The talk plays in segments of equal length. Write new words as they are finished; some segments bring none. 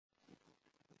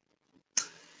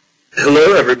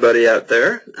Hello, everybody out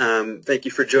there. Thank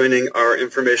you for joining our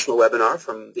informational webinar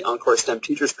from the EnCorps STEM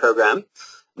Teachers Program.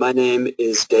 My name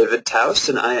is David Taus,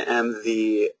 and I am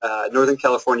the Northern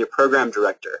California Program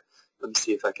Director. Let me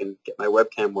see if I can get my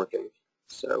webcam working.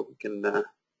 So we can,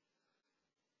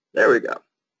 there we go.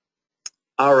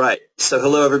 All right, so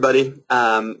hello, everybody.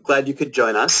 Glad you could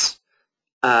join us.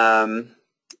 I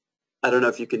don't know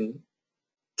if you can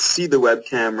see the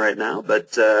webcam right now,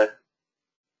 but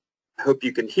I hope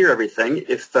you can hear everything.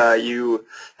 If you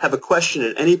have a question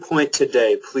at any point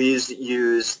today, please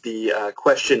use the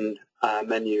question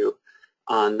menu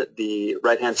on the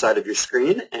right-hand side of your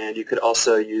screen, and you could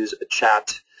also use a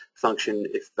chat function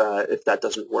if that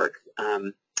doesn't work.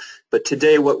 But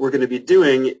today what we're going to be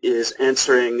doing is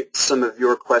answering some of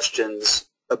your questions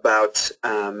about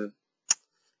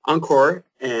EnCorps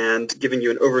and giving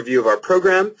you an overview of our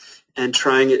program and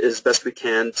trying as best we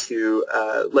can to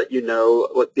let you know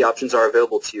what the options are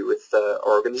available to you with our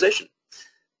organization.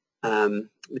 Let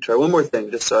me try one more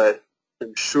thing just so I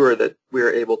am sure that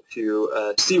we're able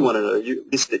to see one another,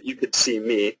 at least that you could see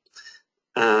me.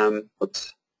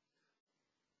 Oops.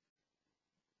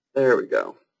 There we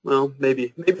go. Well,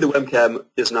 maybe the webcam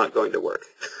is not going to work,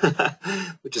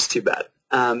 which is too bad.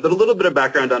 But a little bit of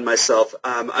background on myself.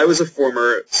 I was a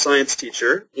former science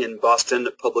teacher in Boston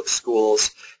public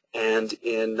schools and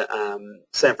in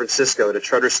San Francisco at a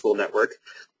charter school network.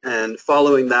 And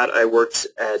following that, I worked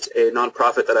at a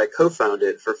nonprofit that I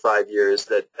co-founded for 5 years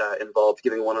that involved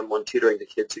giving one-on-one tutoring to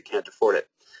kids who can't afford it.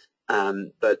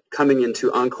 But coming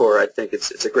into EnCorps, I think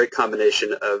it's a great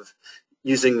combination of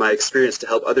using my experience to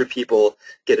help other people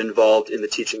get involved in the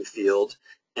teaching field,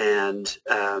 and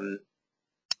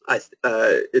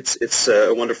it's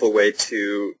a wonderful way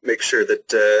to make sure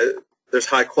that there's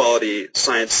high-quality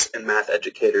science and math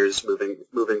educators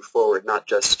moving forward, not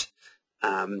just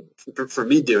for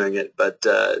me doing it, but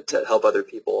to help other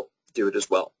people do it as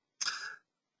well.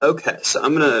 Okay, so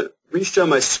I'm going to re-show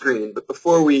my screen, but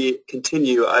before we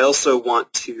continue, I also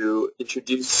want to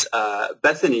introduce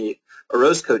Bethany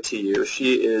Orozco to you.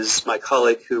 She is my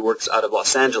colleague who works out of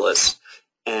Los Angeles,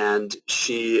 and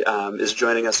she is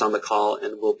joining us on the call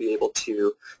and will be able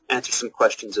to answer some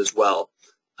questions as well.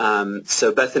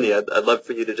 So Bethany, I'd love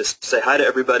for you to just say hi to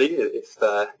everybody if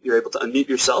you're able to unmute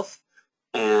yourself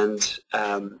and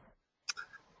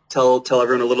tell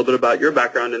everyone a little bit about your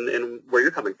background and where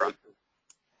you're coming from.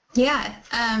 Yeah,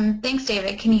 thanks,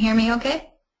 David. Can you hear me okay?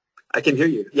 I can hear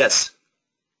you, yes.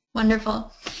 Wonderful.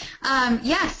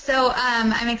 So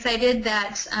I'm excited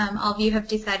that all of you have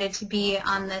decided to be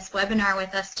on this webinar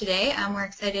with us today. We're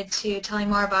excited to tell you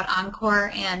more about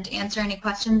EnCorps and answer any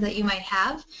questions that you might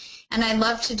have. And I'd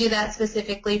love to do that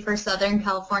specifically for Southern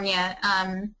California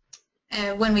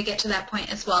when we get to that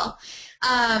point as well.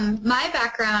 My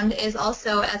background is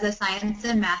also as a science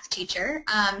and math teacher.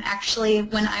 Actually,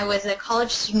 when I was a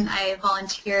college student, I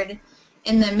volunteered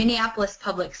in the Minneapolis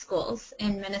public schools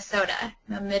in Minnesota,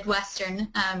 a Midwestern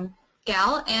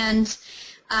gal, and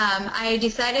I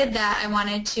decided that I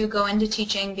wanted to go into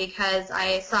teaching because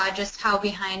I saw just how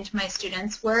behind my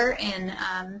students were in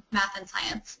math and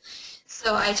science.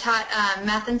 So I taught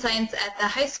math and science at the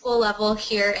high school level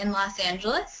here in Los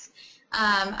Angeles.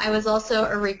 I was also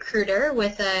a recruiter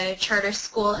with a charter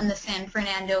school in the San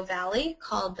Fernando Valley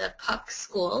called the Puck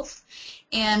Schools,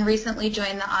 and recently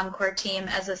joined the EnCorps team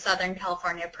as a Southern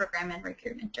California Program and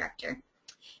Recruitment Director.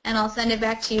 And I'll send it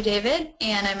back to you, David,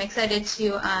 and I'm excited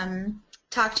to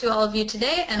talk to all of you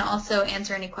today and also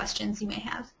answer any questions you may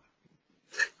have.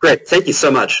 Great, thank you so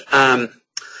much.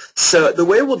 So the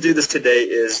way we'll do this today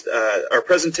is our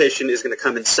presentation is going to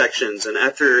come in sections, and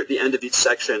after the end of each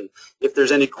section, if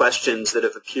there's any questions that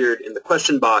have appeared in the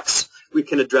question box, we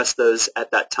can address those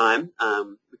at that time.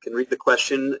 We can read the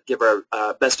question, give our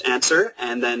best answer,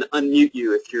 and then unmute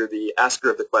you if you're the asker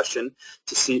of the question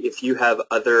to see if you have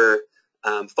other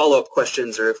follow-up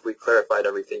questions or if we clarified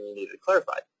everything you needed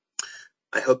clarified.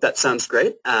 I hope that sounds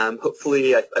great.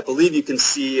 Hopefully, I believe you can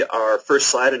see our first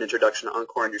slide, an introduction to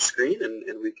EnCorps on your screen,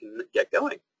 and we can get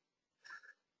going.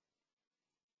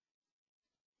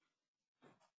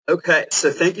 Okay,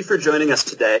 so thank you for joining us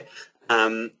today.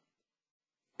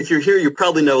 If you're here, you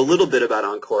probably know a little bit about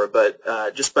EnCorps,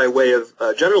 but just by way of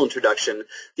general introduction,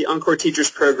 the EnCorps Teachers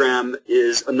Program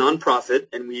is a nonprofit,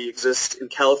 and we exist in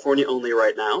California only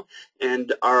right now.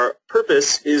 And our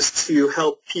purpose is to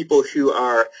help people who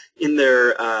are in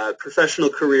their professional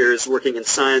careers working in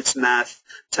science, math,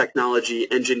 technology,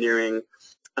 engineering,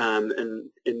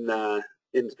 and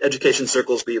in education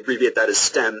circles, we abbreviate that as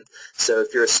STEM. So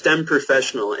if you're a STEM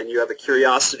professional and you have a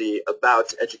curiosity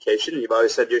about education and you've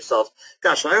always said to yourself,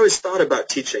 gosh, I always thought about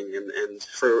teaching, and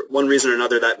for one reason or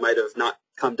another that might have not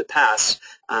come to pass,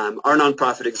 our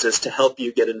nonprofit exists to help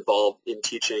you get involved in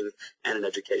teaching and in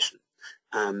education.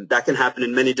 That can happen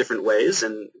in many different ways,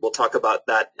 and we'll talk about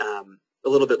that a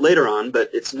little bit later on,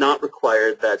 but it's not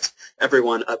required that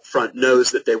everyone up front knows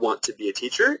that they want to be a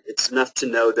teacher. It's enough to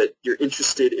know that you're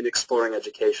interested in exploring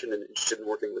education and interested in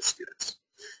working with students.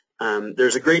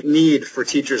 There's a great need for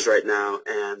teachers right now,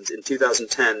 and in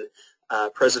 2010,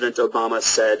 President Obama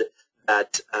said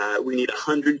that we need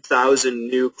 100,000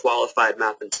 new qualified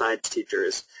math and science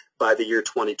teachers by the year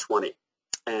 2020.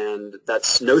 And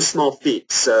that's no small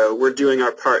feat, so we're doing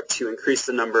our part to increase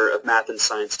the number of math and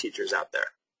science teachers out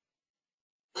there.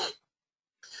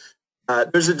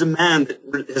 There's a demand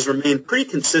that has remained pretty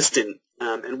consistent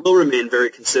and will remain very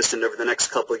consistent over the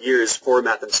next couple of years for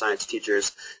math and science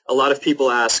teachers. A lot of people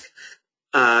ask,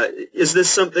 is this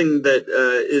something that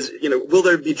will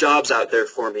there be jobs out there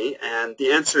for me? And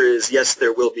the answer is yes,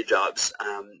 there will be jobs.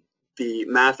 The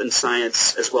math and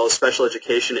science as well as special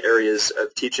education areas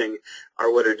of teaching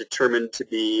are what are determined to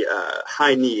be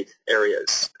high need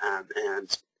areas,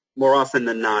 and more often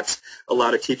than not, a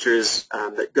lot of teachers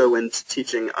that go into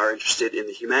teaching are interested in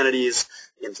the humanities,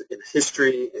 in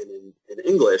history, and in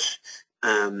English.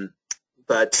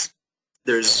 But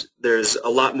there's a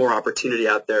lot more opportunity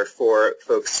out there for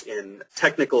folks in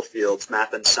technical fields,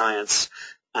 math and science,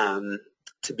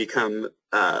 to become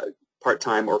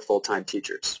part-time or full-time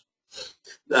teachers.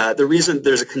 The reason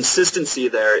there's a consistency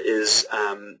there is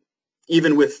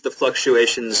even with the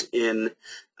fluctuations in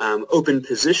open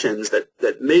positions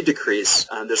that may decrease,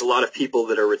 there's a lot of people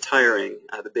that are retiring.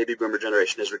 The baby boomer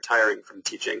generation is retiring from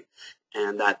teaching,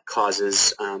 and that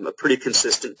causes a pretty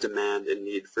consistent demand and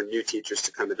need for new teachers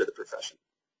to come into the profession.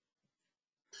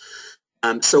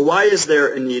 So why is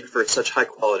there a need for such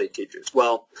high-quality teachers?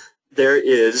 Well, there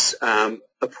is a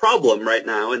problem right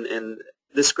now, and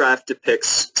this graph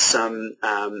depicts some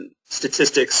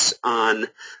statistics on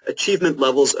achievement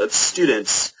levels of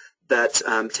students that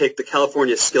take the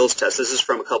California Skills Test. This is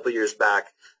from a couple years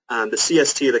back. The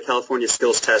CST, the California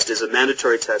Skills Test, is a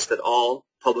mandatory test that all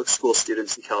public school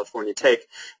students in California take.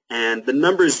 And the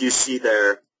numbers you see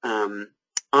there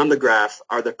on the graph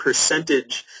are the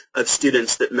percentage of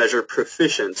students that measure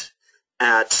proficient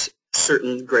at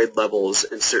certain grade levels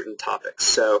in certain topics.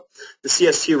 So the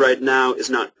CST right now is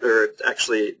not, or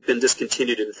actually been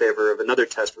discontinued in favor of another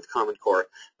test with Common Core.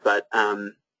 But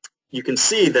you can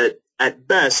see that at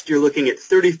best you're looking at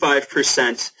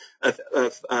 35% of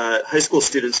high school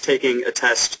students taking a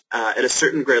test at a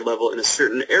certain grade level in a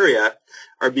certain area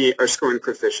are scoring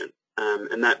proficient.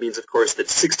 And that means, of course, that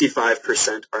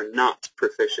 65% are not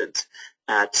proficient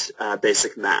at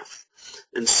basic math.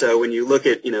 And so when you look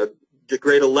at, the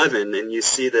grade 11, and you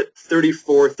see that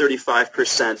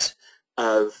 35%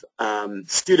 of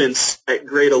students at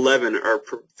grade 11 are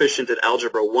proficient at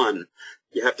Algebra 1,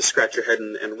 you have to scratch your head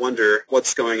and wonder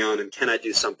what's going on and can I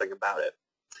do something about it.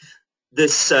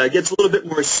 This gets a little bit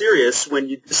more serious when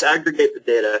you disaggregate the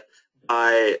data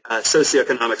by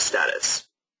socioeconomic status.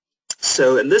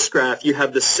 So in this graph, you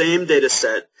have the same data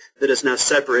set that is now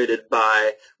separated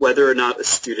by whether or not a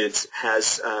student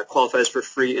has qualifies for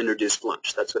free introduced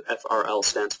lunch. That's what FRL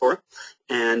stands for.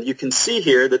 And you can see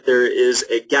here that there is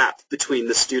a gap between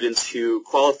the students who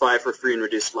qualify for free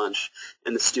introduced lunch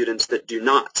and the students that do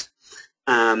not.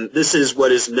 This is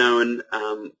what is known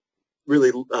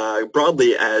really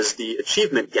broadly as the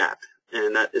achievement gap,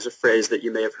 and that is a phrase that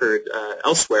you may have heard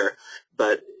elsewhere.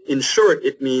 But in short,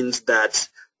 it means that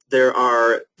there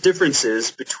are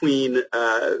differences between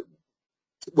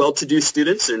well-to-do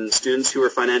students and students who are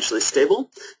financially stable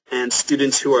and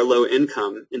students who are low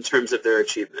income in terms of their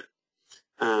achievement.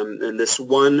 And this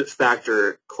one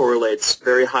factor correlates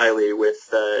very highly with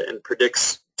and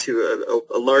predicts to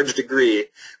a large degree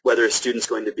whether a student's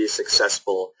going to be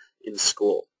successful in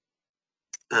school.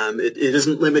 It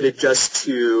isn't limited just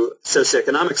to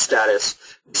socioeconomic status.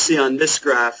 You see on this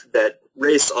graph that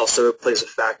race also plays a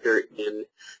factor in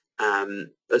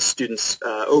a student's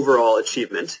overall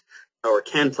achievement, or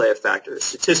can play a factor.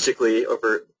 Statistically,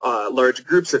 over large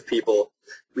groups of people,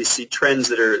 we see trends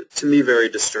that are, to me, very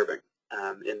disturbing,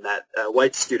 in that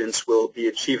white students will be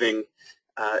achieving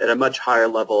at a much higher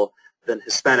level than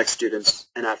Hispanic students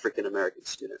and African American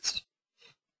students.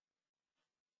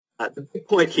 The big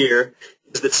point here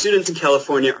is that students in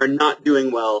California are not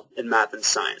doing well in math and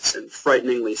science, and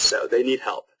frighteningly so. They need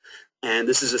help. And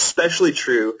this is especially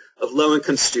true of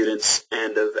low-income students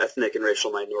and of ethnic and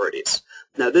racial minorities.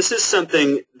 Now, this is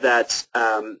something that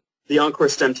the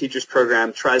EnCorps STEM Teachers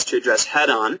Program tries to address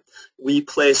head-on. We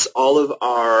place all of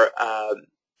our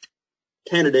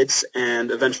candidates and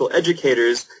eventual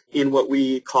educators in what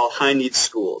we call high-needs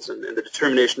schools. And the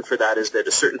determination for that is that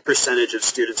a certain percentage of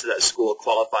students at that school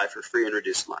qualify for free and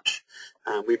reduced lunch.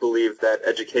 We believe that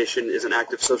education is an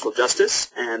act of social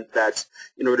justice, and that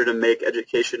in order to make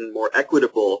education more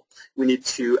equitable, we need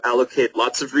to allocate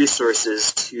lots of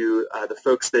resources to the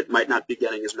folks that might not be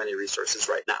getting as many resources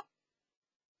right now.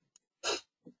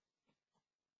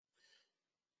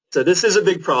 So this is a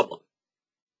big problem.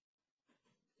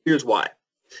 Here's why.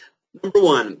 Number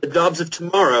one, the jobs of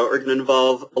tomorrow are going to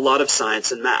involve a lot of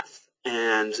science and math.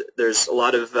 And there's a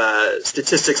lot of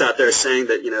statistics out there saying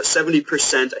that,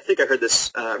 70%, I think I heard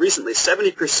this recently,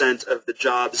 70% of the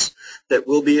jobs that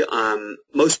will be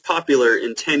most popular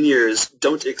in 10 years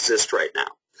don't exist right now.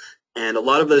 And a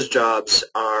lot of those jobs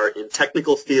are in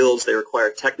technical fields. They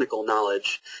require technical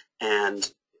knowledge.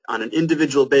 And on an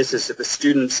individual basis, if a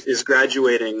student is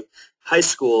graduating high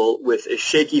school with a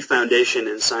shaky foundation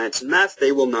in science and math,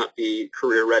 they will not be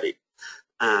career ready.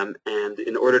 And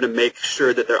in order to make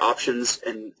sure that their options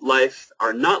in life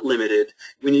are not limited,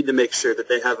 we need to make sure that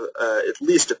they have at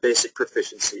least a basic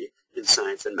proficiency in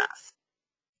science and math.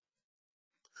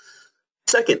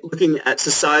 Second, looking at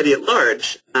society at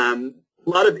large, a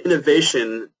lot of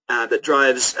innovation that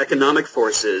drives economic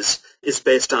forces is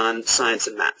based on science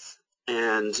and math.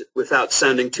 And without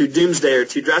sounding too doomsday or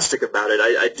too drastic about it,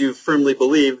 I do firmly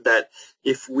believe that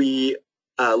if we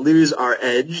lose our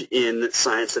edge in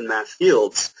science and math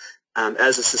fields,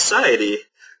 as a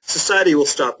society will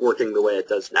stop working the way it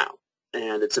does now.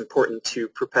 And it's important to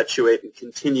perpetuate and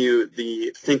continue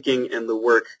the thinking and the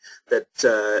work that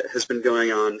has been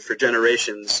going on for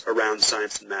generations around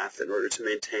science and math in order to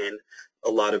maintain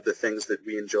a lot of the things that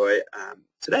we enjoy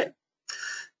today.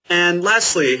 And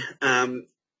lastly,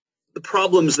 the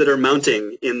problems that are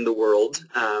mounting in the world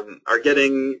are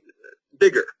getting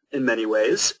bigger in many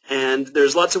ways, and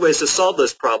there's lots of ways to solve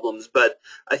those problems, but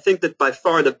I think that by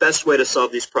far the best way to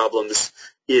solve these problems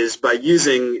is by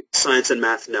using science and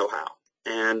math know-how.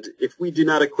 And if we do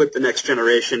not equip the next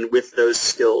generation with those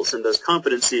skills and those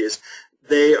competencies,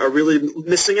 they are really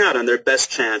missing out on their best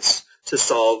chance to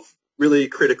solve really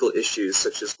critical issues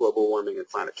such as global warming and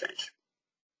climate change.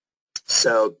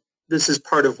 So this is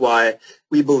part of why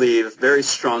we believe very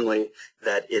strongly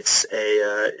that it's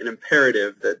an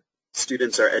imperative that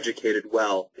students are educated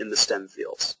well in the STEM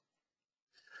fields.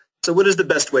 So what is the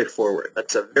best way forward?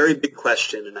 That's a very big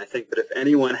question, and I think that if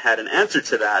anyone had an answer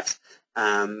to that,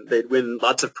 they'd win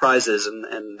lots of prizes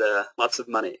and lots of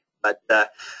money. But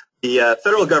the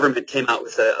federal government came out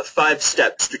with a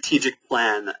 5-step strategic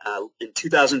plan in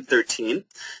 2013,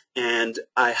 and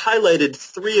I highlighted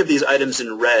 3 of these items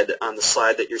in red on the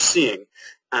slide that you're seeing.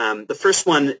 The first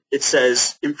one, it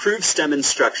says, improve STEM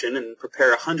instruction and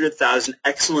prepare 100,000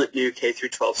 excellent new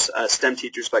K-12 STEM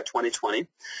teachers by 2020.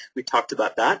 We talked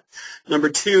about that. Number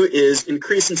 2 is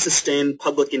increase and sustain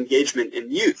public engagement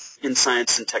in youth in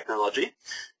science and technology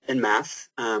and math.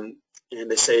 And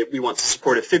they say we want to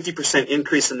support a 50%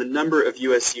 increase in the number of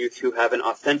U.S. youth who have an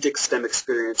authentic STEM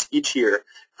experience each year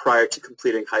prior to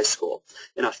completing high school.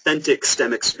 An authentic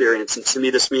STEM experience, and to me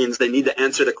this means they need to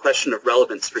answer the question of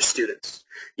relevance for students.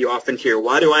 You often hear,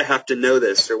 why do I have to know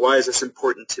this, or why is this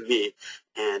important to me?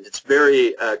 And it's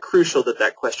very crucial that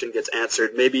that question gets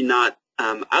answered, maybe not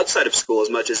outside of school as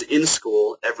much as in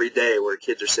school every day where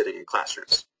kids are sitting in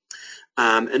classrooms.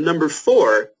 And number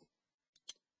 4,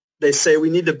 they say we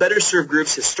need to better serve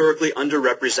groups historically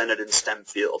underrepresented in STEM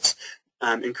fields,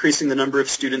 increasing the number of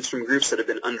students from groups that have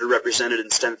been underrepresented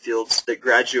in STEM fields that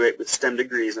graduate with STEM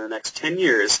degrees in the next 10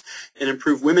 years, and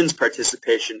improve women's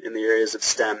participation in the areas of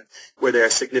STEM where they are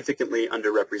significantly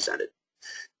underrepresented.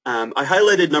 I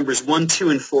highlighted numbers 1, 2,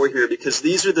 and 4 here because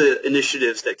these are the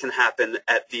initiatives that can happen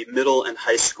at the middle and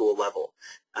high school level.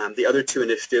 The other 2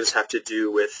 initiatives have to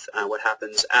do with what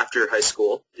happens after high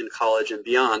school, in college and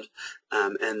beyond.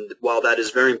 And while that is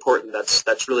very important,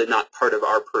 that's really not part of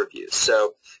our purview.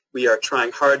 So we are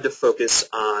trying hard to focus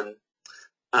on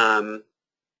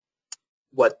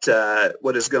what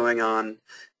is going on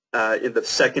in the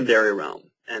secondary realm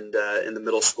and in the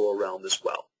middle school realm as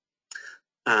well.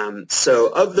 So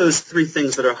of those 3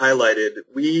 things that are highlighted,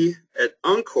 we at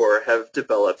EnCorps have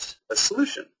developed a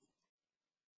solution.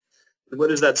 What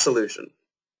is that solution?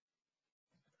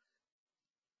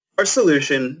 Our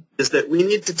solution is that we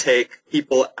need to take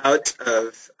people out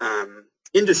of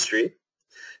industry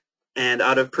and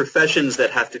out of professions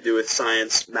that have to do with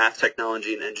science, math,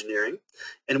 technology, and engineering,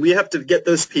 and we have to get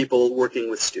those people working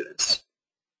with students.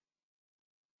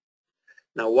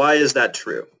 Now, why is that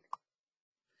true?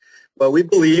 Well, we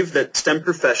believe that STEM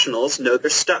professionals know their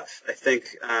stuff. I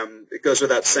think it goes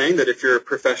without saying that if you're a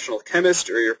professional chemist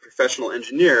or you're a professional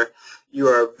engineer, you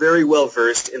are very well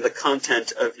versed in the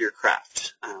content of your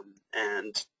craft.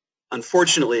 And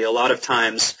unfortunately, a lot of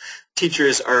times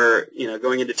teachers are,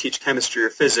 going in to teach chemistry or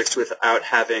physics without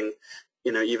having,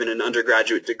 even an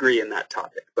undergraduate degree in that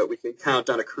topic. But we can count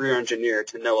on a career engineer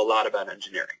to know a lot about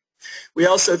engineering. We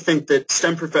also think that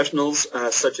STEM professionals,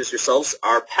 such as yourselves,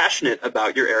 are passionate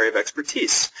about your area of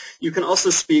expertise. You can also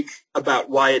speak about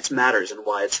why it matters and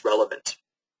why it's relevant.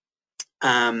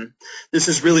 This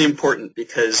is really important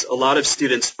because a lot of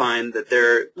students find that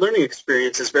their learning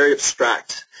experience is very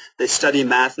abstract. They study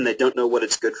math and they don't know what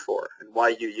it's good for and why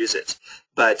you use it.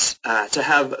 But to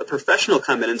have a professional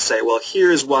come in and say, well,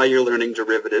 here's why you're learning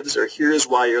derivatives, or here's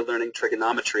why you're learning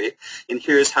trigonometry, and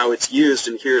here's how it's used,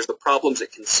 and here's the problems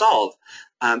it can solve,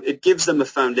 it gives them a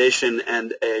foundation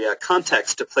and a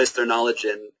context to place their knowledge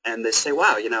in, and they say,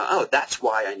 wow, oh, that's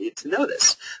why I need to know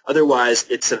this. Otherwise,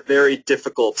 it's a very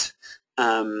difficult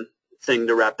thing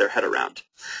to wrap their head around.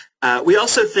 We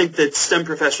also think that STEM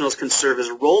professionals can serve as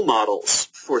role models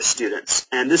for students,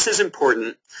 and this is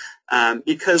important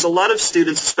because a lot of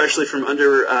students, especially from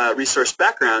under-resourced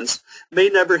backgrounds, may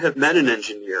never have met an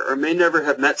engineer or may never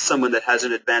have met someone that has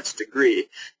an advanced degree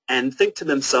and think to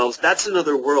themselves, that's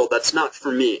another world, that's not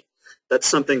for me. That's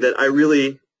something that I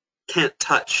really can't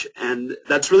touch, and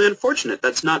that's really unfortunate.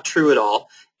 That's not true at all.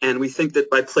 And we think that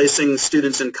by placing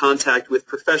students in contact with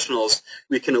professionals,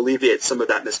 we can alleviate some of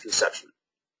that misconception.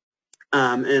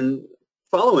 And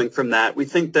following from that, we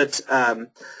think that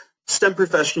STEM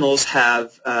professionals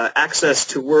have access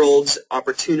to worlds,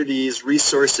 opportunities,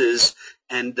 resources,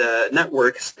 and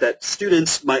networks that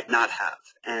students might not have.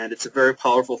 And it's a very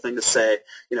powerful thing to say,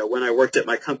 when I worked at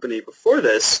my company before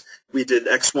this, we did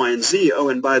X, Y, and Z. Oh,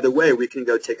 and by the way, we can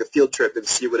go take a field trip and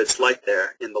see what it's like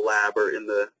there in the lab or in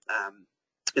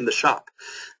the shop.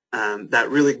 That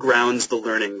really grounds the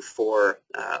learning for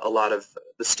a lot of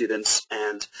the students,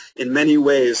 and in many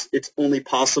ways it's only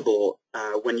possible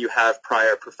when you have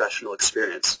prior professional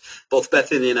experience. Both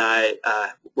Bethany and I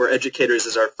were educators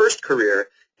as our first career,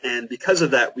 and because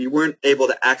of that we weren't able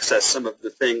to access some of the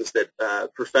things that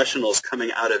professionals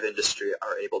coming out of industry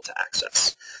are able to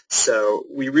access. So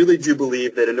we really do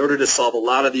believe that in order to solve a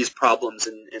lot of these problems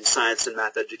in science and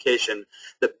math education,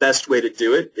 the best way to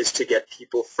do it is to get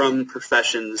people from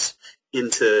professions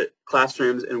into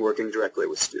classrooms and working directly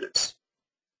with students.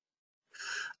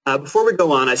 Before we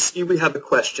go on, I see we have a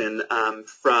question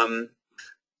from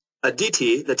a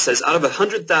DT that says, out of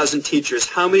 100,000 teachers,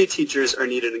 how many teachers are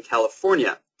needed in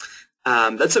California?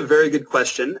 That's a very good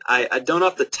question. I don't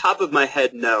off the top of my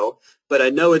head know, but I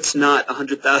know it's not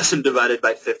 100,000 divided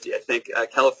by 50. I think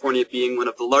California being one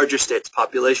of the larger states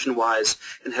population-wise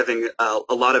and having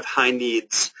a lot of high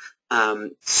needs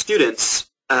students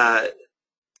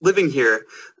living here,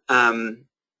 the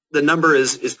number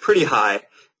is pretty high.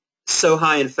 So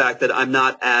high, in fact, that I'm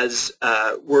not as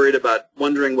worried about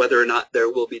wondering whether or not there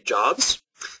will be jobs,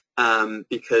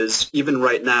 because even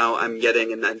right now I'm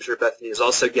getting, and I'm sure Bethany is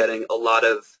also getting, a lot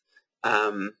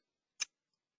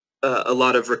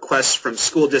of requests from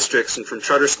school districts and from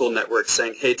charter school networks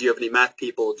saying, hey, do you have any math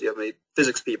people? Do you have any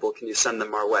physics people? Can you send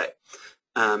them our way?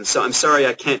 So I'm sorry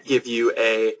I can't give you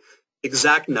a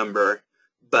exact number,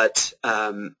 but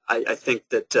I think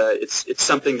that it's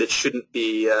something that shouldn't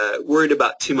be worried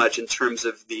about too much in terms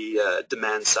of the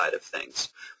demand side of things.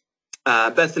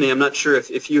 Bethany, I'm not sure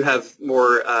if you have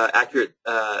more accurate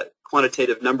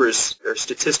quantitative numbers or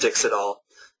statistics at all,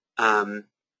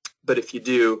 but if you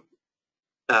do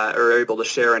or are able to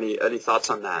share any thoughts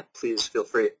on that, please feel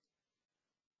free.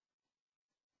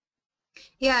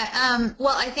 Yeah,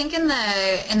 well, I think in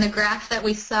the graph that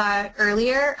we saw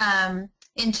earlier,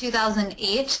 in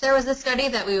 2008, there was a study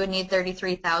that we would need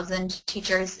 33,000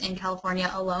 teachers in California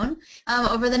alone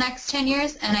over the next 10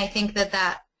 years, and I think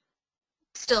that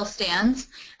still stands.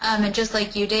 And just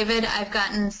like you, David, I've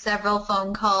gotten several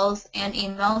phone calls and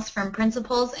emails from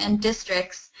principals and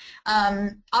districts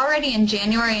already in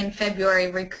January and February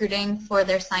recruiting for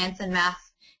their science and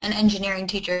math and engineering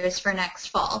teachers for next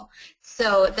fall.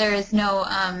 So there is no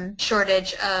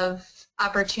shortage of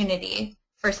opportunity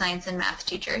for science and math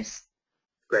teachers.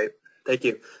 Great. Thank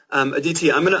you.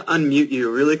 Aditi, I'm going to unmute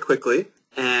you really quickly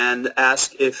and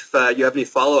ask if you have any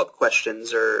follow-up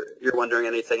questions or you're wondering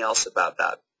anything else about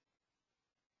that.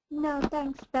 No,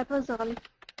 thanks. That was all.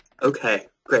 Okay,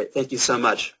 great. Thank you so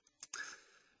much.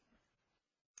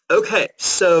 Okay,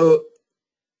 so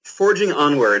forging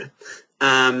onward,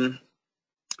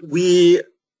 we,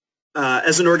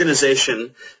 as an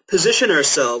organization, position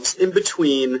ourselves in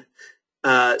between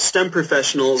STEM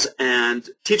professionals and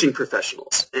teaching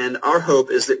professionals. And our hope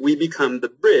is that we become the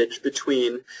bridge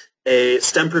between a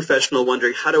STEM professional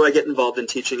wondering, how do I get involved in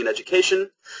teaching and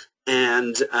education,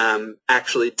 and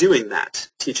actually doing that,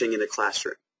 teaching in a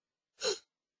classroom.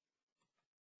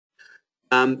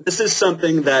 This is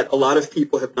something that a lot of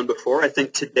people have done before. I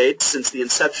think to date, since the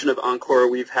inception of EnCorps,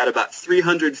 we've had about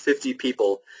 350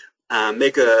 people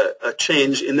make a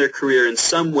change in their career in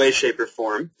some way, shape, or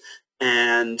form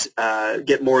and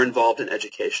get more involved in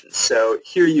education. So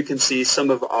here you can see some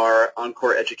of our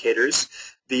EnCorps educators.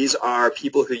 These are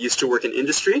people who used to work in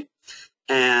industry,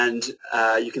 and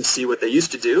you can see what they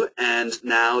used to do, and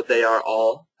now they are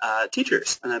all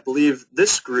teachers. And I believe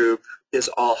this group is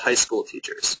all high school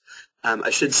teachers.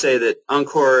 I should say that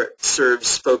EnCorps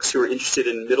serves folks who are interested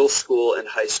in middle school and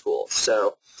high school,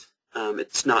 so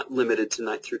it's not limited to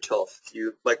 9th through 12th. If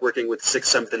you like working with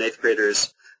 6th, 7th, and 8th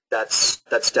graders, that's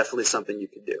definitely something you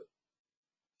can do.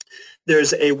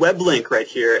 There's a web link right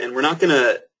here, and we're not going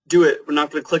to do it. We're not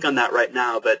going to click on that right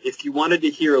now, but if you wanted to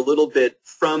hear a little bit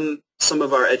from some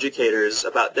of our educators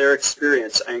about their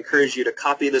experience, I encourage you to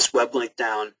copy this web link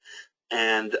down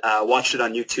and watch it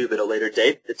on YouTube at a later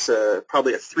date. It's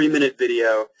probably a 3-minute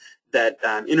video that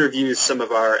interviews some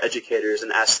of our educators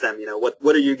and asks them,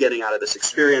 what are you getting out of this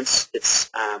experience? It's,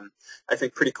 I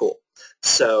think, pretty cool.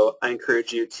 So I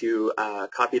encourage you to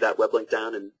copy that web link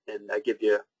down, and I give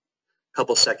you a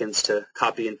couple seconds to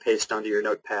copy and paste onto your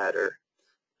notepad or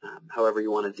however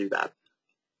you want to do that.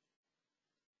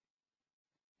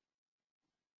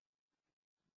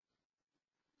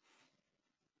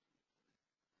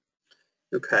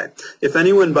 Okay. If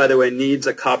anyone, by the way, needs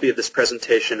a copy of this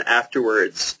presentation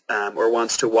afterwards or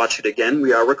wants to watch it again,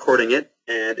 we are recording it.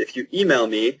 And if you email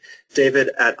me,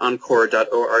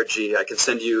 david@encorps.org, I can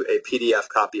send you a PDF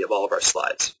copy of all of our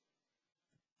slides.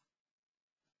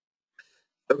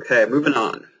 Okay, moving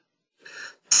on.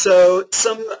 So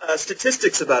some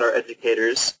statistics about our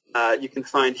educators you can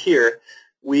find here.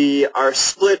 We are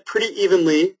split pretty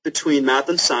evenly between math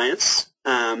and science,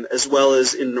 as well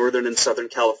as in Northern and Southern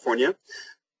California.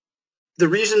 The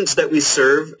regions that we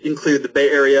serve include the Bay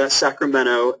Area,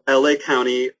 Sacramento, LA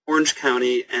County, Orange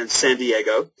County, and San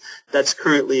Diego. That's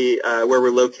currently where we're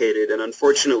located, and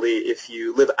unfortunately, if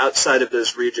you live outside of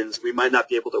those regions, we might not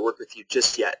be able to work with you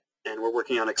just yet, and we're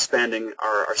working on expanding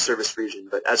our service region.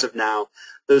 But as of now,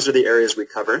 those are the areas we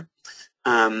cover.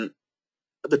 The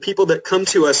people that come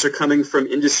to us are coming from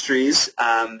industries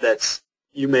that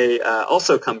you may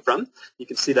also come from. You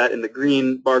can see that in the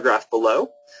green bar graph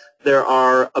below. There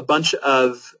are a bunch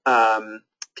of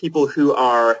people who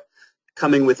are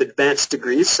coming with advanced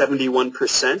degrees,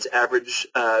 71%. Average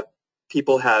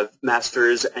people have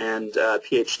masters and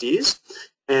PhDs.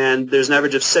 And there's an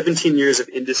average of 17 years of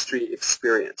industry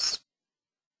experience.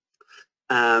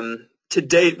 To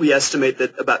date, we estimate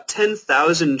that about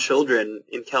 10,000 children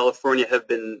in California have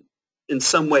been in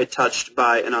some way touched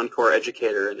by an EnCorps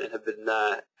educator and have been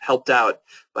helped out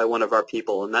by one of our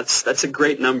people. And that's a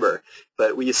great number,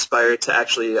 but we aspire to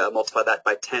actually multiply that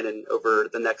by 10 and over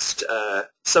the next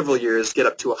several years get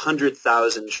up to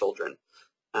 100,000 children.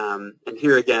 And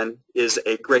here again is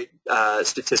a great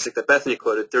statistic that Bethany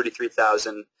quoted,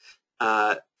 33,000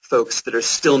 folks that are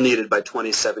still needed by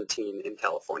 2017 in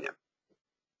California.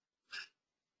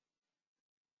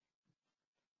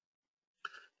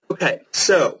 Okay,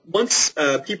 so once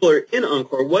people are in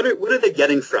EnCorps, what are they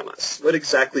getting from us? What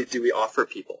exactly do we offer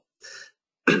people?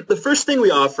 The first thing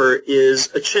we offer is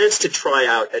a chance to try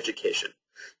out education.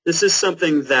 This is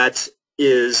something that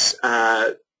is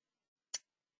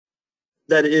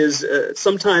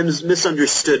sometimes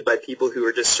misunderstood by people who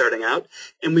are just starting out,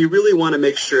 and we really want to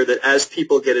make sure that as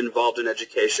people get involved in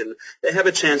education, they have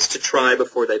a chance to try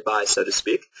before they buy, so to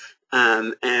speak,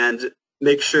 and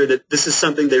make sure that this is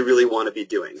something they really want to be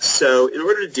doing. So in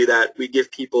order to do that, we give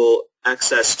people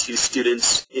access to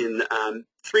students in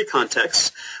 3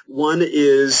 contexts. One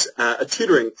is a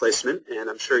tutoring placement, and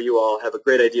I'm sure you all have a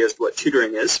great idea as to what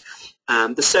tutoring is.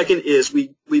 The second is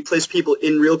we place people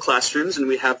in real classrooms, and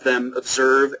we have them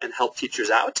observe and help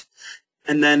teachers out.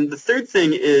 And then the third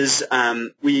thing is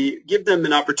we give them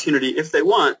an opportunity, if they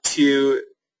want, to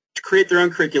create their own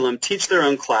curriculum, teach their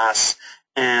own class,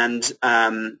 and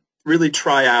really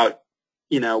try out,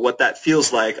 what that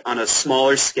feels like on a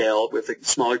smaller scale with a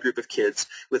smaller group of kids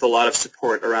with a lot of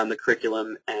support around the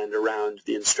curriculum and around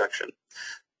the instruction.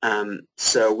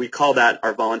 So we call that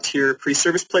our volunteer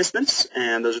pre-service placements,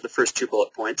 and those are the first 2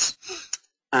 bullet points.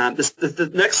 The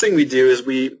next thing we do is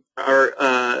we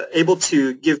are able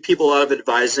to give people a lot of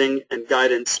advising and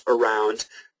guidance around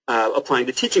applying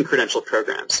to teaching credential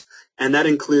programs, and that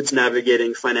includes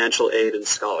navigating financial aid and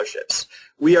scholarships.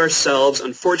 We ourselves,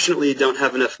 unfortunately, don't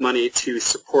have enough money to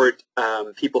support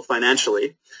people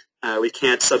financially, We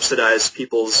can't subsidize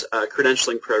people's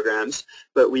credentialing programs,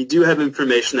 but we do have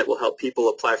information that will help people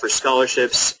apply for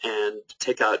scholarships and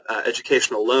take out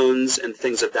educational loans and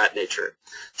things of that nature.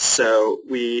 So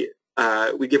we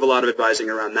give a lot of advising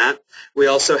around that. We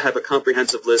also have a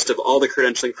comprehensive list of all the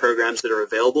credentialing programs that are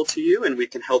available to you, and we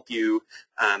can help you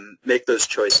make those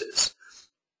choices.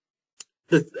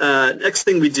 The next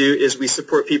thing we do is we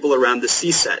support people around the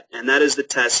CSET, and that is the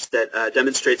test that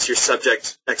demonstrates your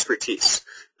subject expertise.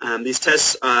 These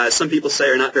tests, some people say,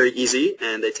 are not very easy,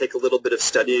 and they take a little bit of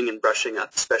studying and brushing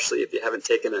up, especially if you haven't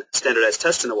taken a standardized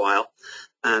test in a while.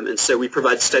 And so we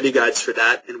provide study guides for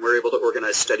that, and we're able to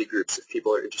organize study groups if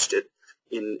people are interested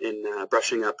in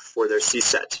brushing up for their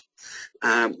CSET.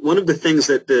 One of the things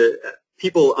that the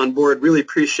people on board really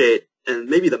appreciate, and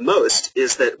maybe the most,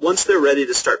 is that once they're ready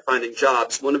to start finding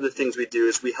jobs, one of the things we do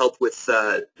is we help with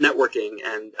networking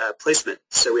and placement.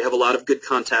 So we have a lot of good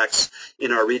contacts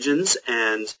in our regions,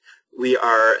 and we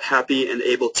are happy and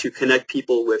able to connect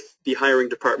people with the hiring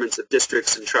departments of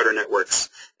districts and charter networks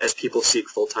as people seek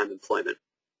full-time employment.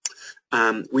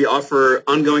 We offer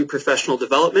ongoing professional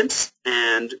development,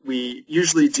 and we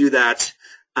usually do that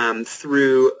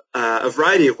through a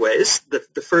variety of ways.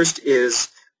 The first is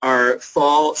our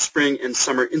fall, spring, and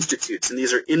summer institutes, and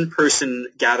these are in-person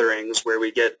gatherings where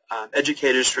we get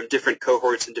educators from different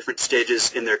cohorts and different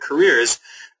stages in their careers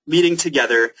meeting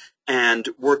together and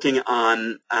working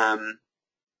on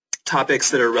topics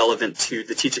that are relevant to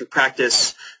the teaching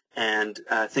practice and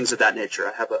things of that nature.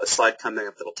 I have a slide coming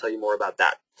up that will tell you more about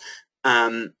that.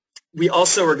 We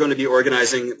also are going to be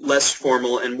organizing less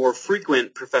formal and more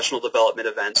frequent professional development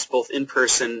events, both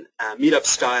in-person, meetup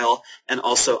style, and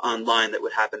also online that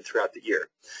would happen throughout the year.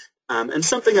 And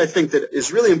something I think that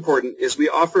is really important is we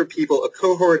offer people a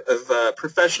cohort of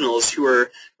professionals who are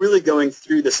really going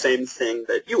through the same thing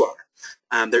that you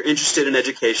are. They're interested in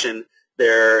education.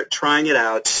 They're trying it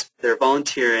out, they're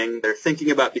volunteering, they're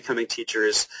thinking about becoming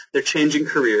teachers, they're changing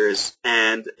careers,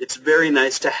 and it's very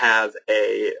nice to have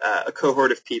a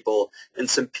cohort of people and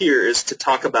some peers to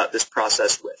talk about this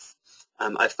process with.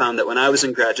 I found that when I was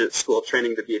in graduate school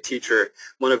training to be a teacher,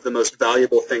 one of the most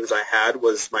valuable things I had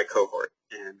was my cohort.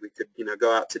 And we could,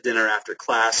 go out to dinner after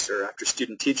class or after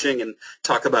student teaching and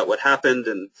talk about what happened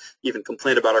and even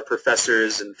complain about our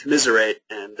professors and commiserate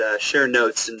and share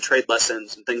notes and trade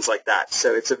lessons and things like that.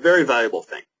 So it's a very valuable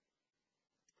thing.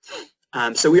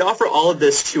 So we offer all of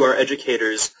this to our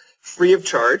educators free of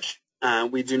charge.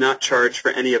 We do not charge for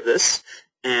any of this.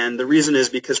 And the reason is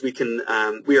because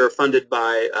we are funded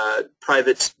by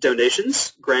private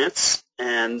donations, grants,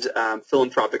 and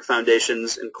philanthropic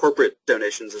foundations and corporate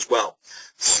donations as well.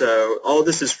 So all of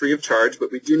this is free of charge,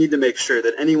 but we do need to make sure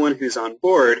that anyone who's on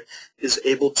board is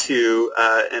able to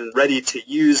and ready to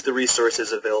use the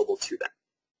resources available to them.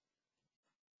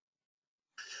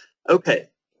 Okay,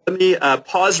 let me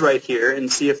pause right here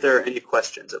and see if there are any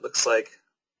questions. It looks like,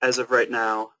 as of right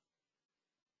now,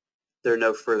 there are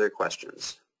no further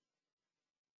questions.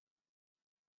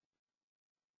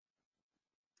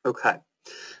 Okay.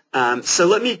 So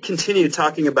let me continue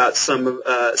talking about some of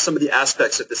the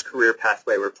aspects of this career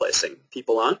pathway we're placing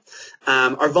people on.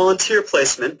 Our volunteer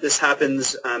placement, this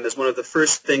happens as one of the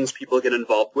first things people get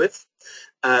involved with.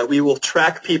 We will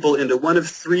track people into one of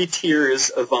 3 tiers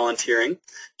of volunteering: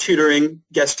 tutoring,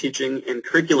 guest teaching, and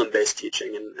curriculum-based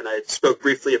teaching. And I spoke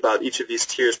briefly about each of these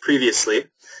tiers previously.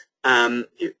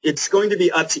 It's going to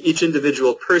be up to each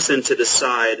individual person to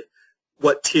decide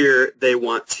what tier they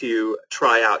want to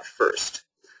try out first.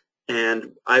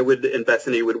 And I and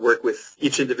Bethany would work with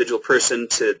each individual person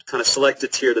to kind of select a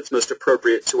tier that's most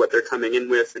appropriate to what they're coming in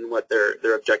with and what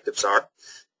their objectives are.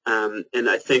 And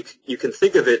I think you can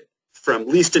think of it from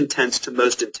least intense to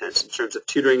most intense in terms of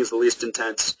tutoring is the least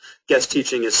intense, guest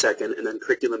teaching is second, and then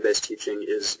curriculum-based teaching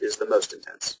is the most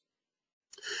intense.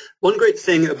 One great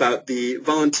thing about the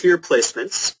volunteer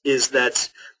placements is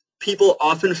that people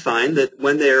often find that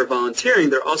when they are volunteering,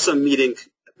 they're also meeting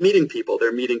people.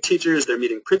 They're meeting teachers, they're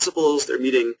meeting principals, they're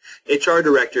meeting HR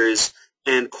directors,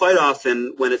 and quite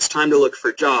often when it's time to look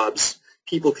for jobs,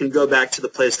 people can go back to the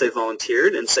place they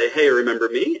volunteered and say, hey, remember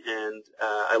me, and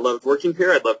I loved working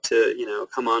here, I'd love to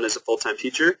come on as a full-time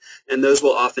teacher, and those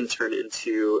will often turn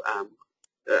into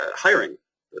hiring,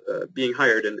 being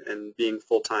hired and being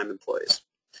full-time employees.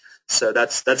 So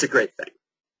that's a great thing.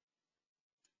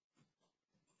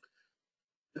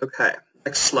 Okay,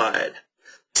 next slide.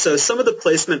 So some of the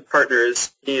placement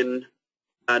partners in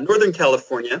Northern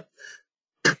California,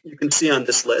 you can see on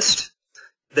this list.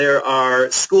 There are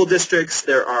school districts,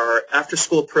 there are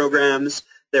after-school programs,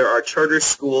 there are charter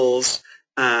schools,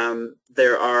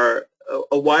 there are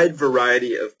a wide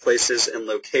variety of places and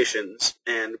locations,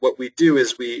 and what we do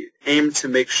is we aim to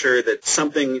make sure that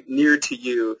something near to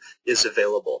you is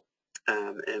available.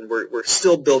 And we're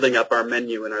still building up our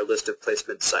menu and our list of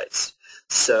placement sites.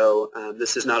 So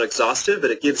this is not exhaustive,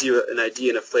 but it gives you an idea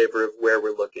and a flavor of where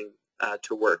we're looking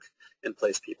to work and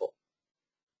place people.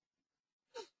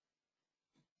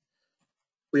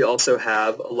 We also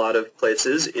have a lot of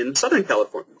places in Southern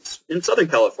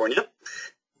California.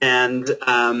 And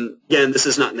again, this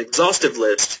is not an exhaustive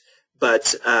list,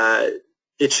 but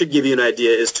it should give you an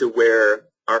idea as to where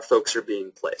our folks are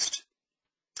being placed.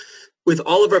 With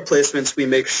all of our placements, we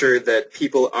make sure that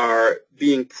people are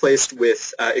being placed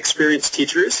with experienced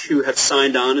teachers who have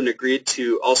signed on and agreed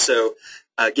to also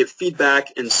give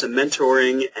feedback and some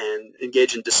mentoring and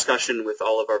engage in discussion with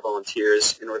all of our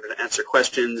volunteers in order to answer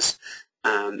questions,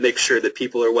 make sure that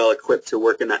people are well equipped to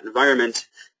work in that environment,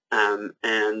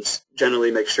 and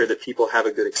generally make sure that people have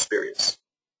a good experience.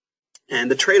 And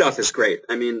the trade-off is great.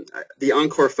 I mean, the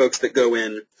EnCorps folks that go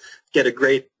in get a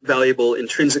great, valuable,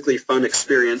 intrinsically fun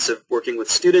experience of working with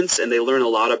students, and they learn a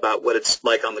lot about what it's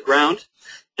like on the ground.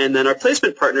 And then our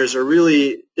placement partners are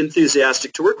really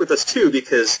enthusiastic to work with us too,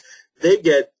 because they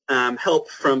get help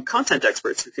from content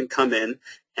experts who can come in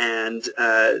and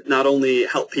not only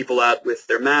help people out with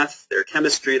their math, their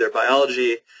chemistry, their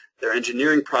biology, their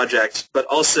engineering project, but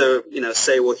also, you know,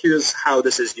 say, well, here's how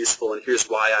this is useful and here's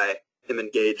why I am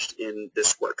engaged in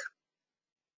this work.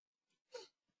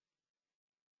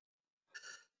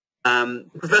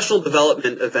 Professional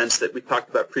development events that we talked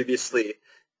about previously,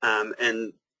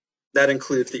 and that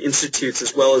includes the institutes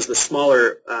as well as the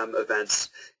smaller events,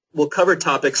 will cover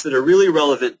topics that are really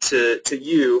relevant to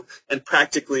you and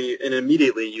practically and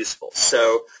immediately useful.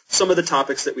 So some of the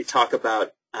topics that we talk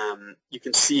about, you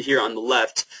can see here on the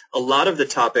left. A lot of the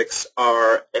topics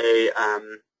are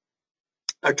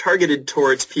targeted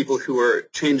towards people who are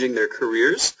changing their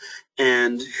careers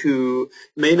and who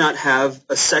may not have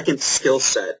a second skill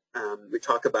set. We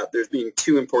talk about there's being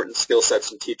two important skill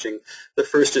sets in teaching. The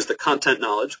first is the content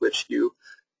knowledge, which you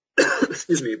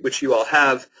excuse me, which you all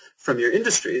have from your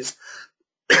industries.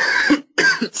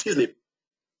 Excuse me.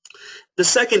 The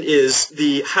second is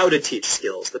the how to teach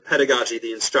skills, the pedagogy,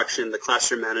 the instruction, the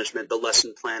classroom management, the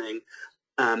lesson planning,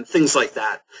 things like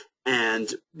that. And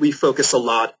we focus a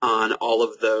lot on all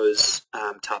of those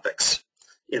topics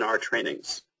in our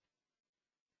trainings.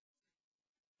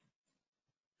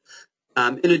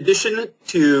 In addition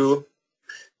to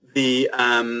the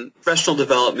professional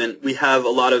development, we have a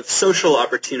lot of social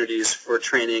opportunities for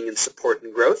training and support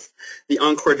and growth. The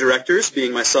EnCorps directors,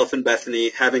 being myself and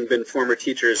Bethany, having been former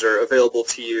teachers, are available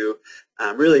to you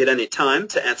really at any time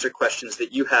to answer questions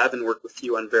that you have and work with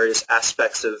you on various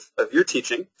aspects of your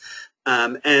teaching.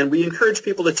 And we encourage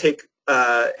people to take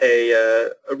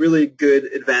a really good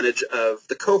advantage of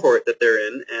the cohort that they're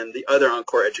in and the other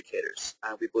EnCorps educators.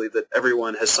 We believe that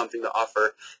everyone has something to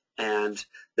offer, and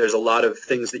there's a lot of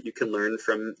things that you can learn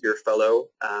from your fellow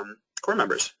Corps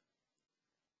members.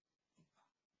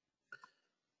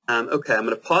 Okay, I'm going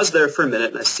to pause there for a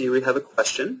minute, and I see we have a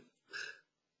question.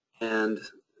 And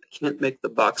I can't make the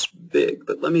box big,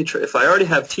 but let me try. If I already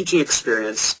have teaching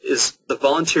experience, is the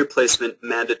volunteer placement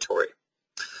mandatory?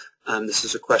 This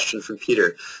is a question from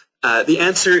Peter. The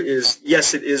answer is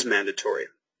yes, it is mandatory.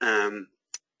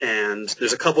 And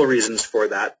there's a couple reasons for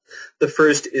that. The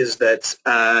first is that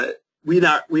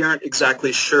we aren't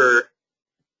exactly sure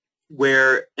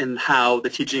where and how the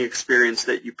teaching experience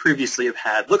that you previously have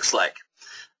had looks like.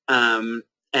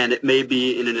 And it may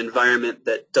be in an environment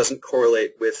that doesn't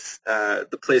correlate with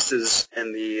the places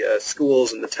and the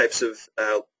schools and the types of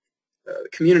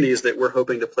communities that we're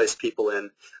hoping to place people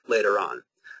in later on.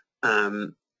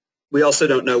 We also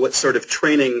don't know what sort of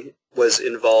training was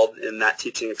involved in that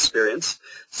teaching experience.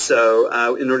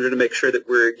 So in order to make sure that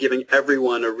we're giving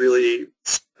everyone a really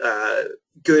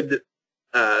good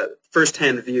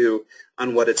first-hand view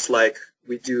on what it's like,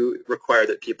 we do require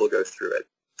that people go through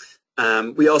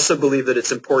it. We also believe that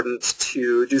it's important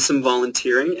to do some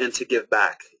volunteering and to give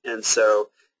back. And so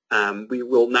we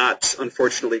will not,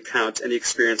 unfortunately, count any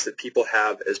experience that people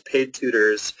have as paid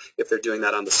tutors if they're doing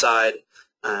that on the side.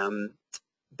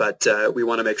 But we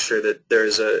want to make sure that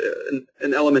there's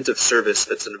an element of service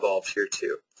that's involved here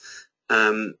too.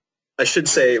 I should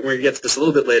say, we're going to get to this a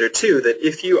little bit later too, that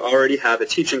if you already have a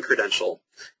teaching credential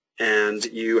and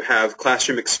you have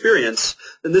classroom experience,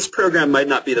 then this program might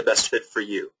not be the best fit for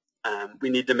you. We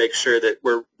need to make sure that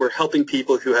we're helping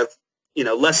people who have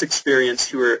less experience,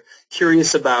 who are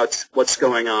curious about what's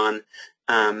going on,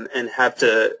 and have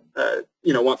to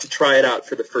want to try it out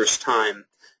for the first time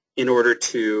in order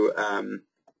to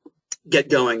get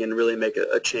going and really make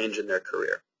a change in their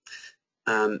career.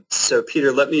 So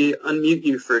Peter, let me unmute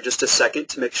you for just a second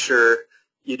to make sure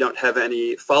you don't have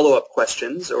any follow-up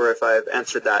questions or if I've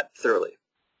answered that thoroughly.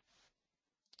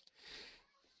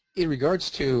 In regards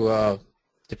to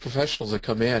the professionals that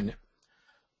come in,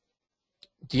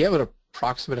 do you have an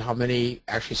approximate how many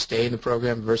actually stay in the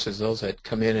program versus those that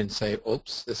come in and say,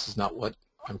 oops, this is not what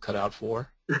I'm cut out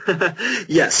for?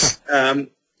 Yes.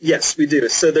 Yes, we do.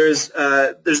 So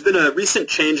there's been a recent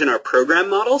change in our program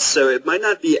model, so it might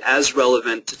not be as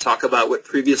relevant to talk about what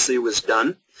previously was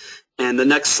done. And the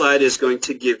next slide is going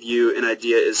to give you an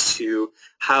idea as to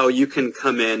how you can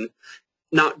come in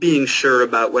not being sure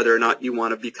about whether or not you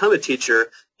want to become a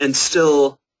teacher and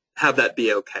still have that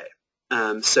be okay.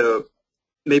 So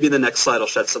maybe the next slide will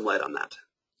shed some light on that.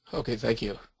 Okay, thank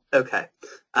you. Okay.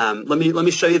 Let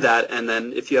me show you that, and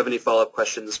then if you have any follow-up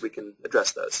questions, we can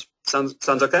address those. Sounds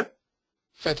okay?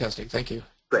 Fantastic, thank you.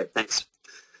 Great, thanks.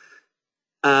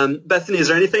 Bethany, is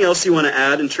there anything else you want to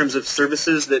add in terms of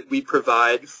services that we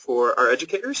provide for our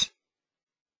educators?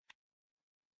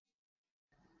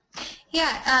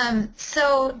 Yeah,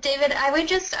 so David, I would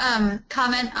just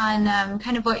comment on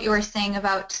kind of what you were saying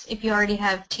about if you already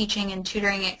have teaching and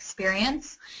tutoring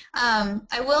experience.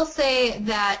 I will say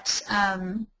that,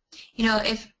 you know,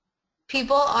 if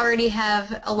people already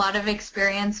have a lot of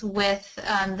experience with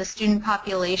the student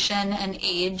population and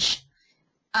age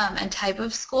and type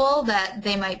of school that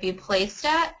they might be placed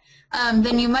at,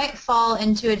 then you might fall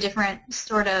into a different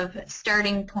sort of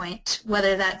starting point,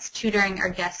 whether that's tutoring or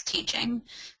guest teaching.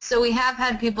 So we have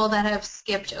had people that have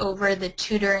skipped over the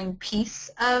tutoring piece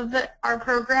of our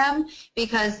program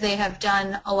because they have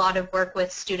done a lot of work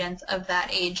with students of that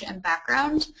age and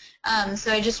background.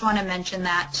 So I just want to mention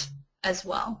that as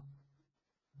well.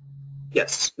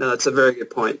 Yes, no, that's a very good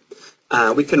point.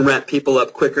 We can ramp people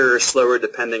up quicker or slower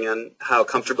depending on how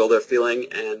comfortable they're feeling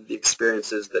and the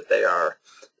experiences that they are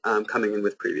coming in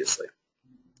with previously.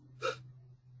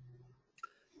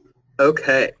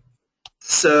 Okay,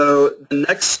 so the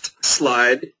next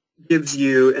slide gives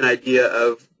you an idea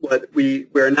of what we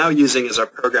are now using as our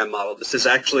program model. This is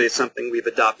actually something we've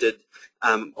adopted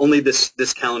only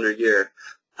this calendar year.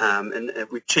 And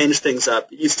we've changed things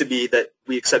up. It used to be that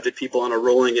we accepted people on a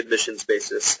rolling admissions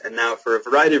basis, and now for a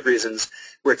variety of reasons,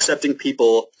 we're accepting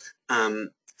people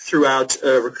throughout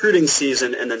a recruiting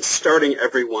season and then starting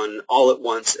everyone all at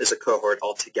once as a cohort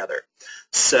altogether.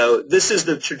 So this is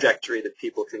the trajectory that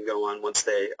people can go on once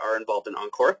they are involved in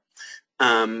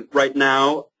EnCorps. Right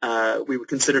now, we would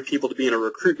consider people to be in a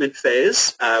recruitment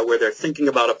phase where they're thinking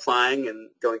about applying and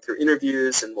going through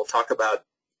interviews, and we'll talk about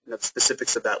the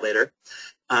specifics of that later.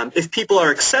 If people are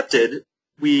accepted,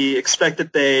 we expect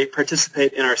that they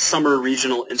participate in our summer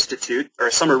regional institute,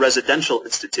 or summer residential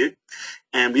institute,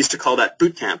 and we used to call that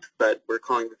boot camp, but we're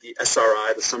calling it the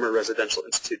SRI, the Summer Residential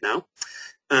Institute now.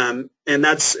 And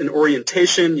that's an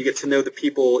orientation. You get to know the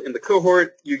people in the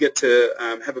cohort. You get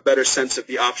to have a better sense of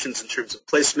the options in terms of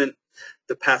placement,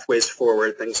 the pathways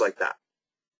forward, things like that.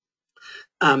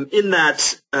 In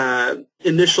that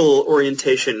initial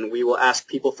orientation, we will ask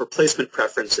people for placement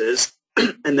preferences,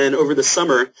 and then over the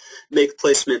summer make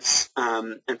placements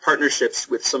and partnerships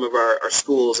with some of our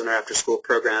schools and our after-school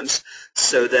programs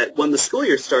so that when the school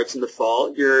year starts in the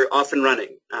fall, you're off and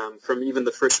running from even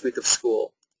the first week of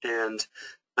school. And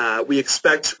we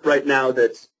expect right now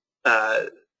that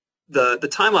the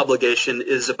time obligation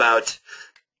is about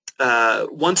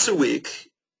once a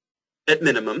week at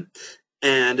minimum,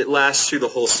 and it lasts through the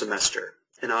whole semester.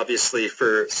 And obviously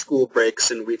for school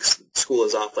breaks and weeks school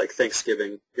is off, like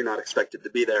Thanksgiving, you're not expected to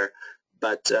be there.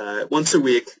 But once a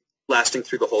week, lasting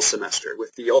through the whole semester,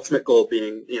 with the ultimate goal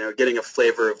being, getting a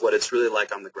flavor of what it's really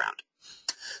like on the ground.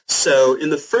 So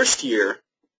in the first year,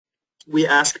 we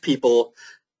ask people,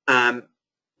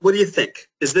 what do you think?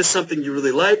 Is this something you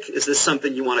really like? Is this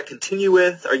something you want to continue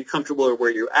with? Are you comfortable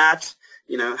where you're at?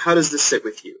 How does this sit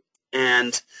with you?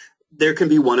 And there can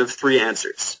be one of three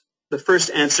answers. The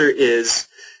first answer is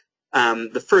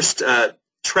the first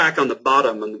track on the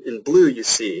bottom in blue you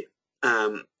see.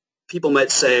 People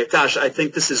might say, gosh, I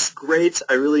think this is great.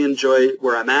 I really enjoy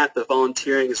where I'm at. The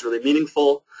volunteering is really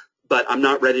meaningful, but I'm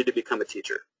not ready to become a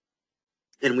teacher.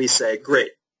 And we say,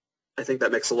 great. I think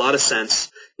that makes a lot of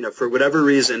sense. For whatever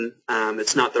reason,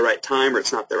 it's not the right time or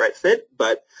it's not the right fit,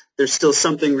 but there's still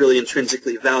something really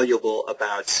intrinsically valuable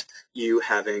about you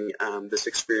having this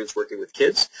experience working with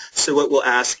kids. So what we'll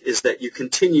ask is that you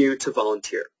continue to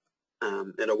volunteer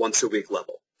at a once-a-week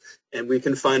level. And we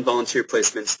can find volunteer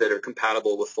placements that are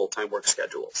compatible with full-time work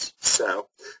schedules. So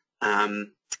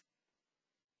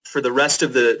for the rest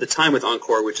of the time with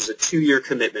EnCorps, which is a 2-year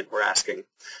commitment we're asking,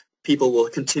 people will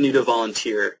continue to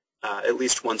volunteer at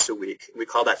least once a week. We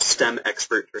call that STEM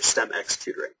Expert or STEM-X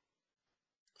tutoring.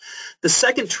 The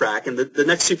second track, and the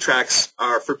next two tracks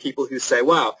are for people who say,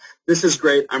 wow, this is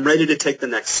great, I'm ready to take the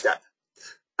next step.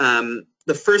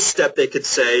 The first step they could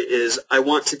say is, I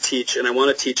want to teach, and I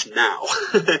want to teach now.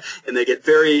 And they get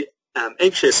very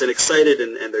anxious and excited,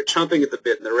 and they're chomping at the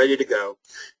bit, and they're ready to go.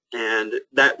 And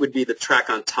that would be the track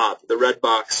on top. The red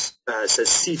box says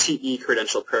CTE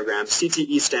Credential Program.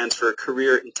 CTE stands for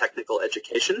Career in Technical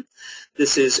Education.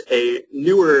 This is a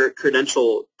newer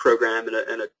credential program and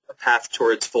a path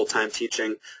towards full-time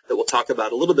teaching that we'll talk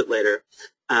about a little bit later.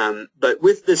 But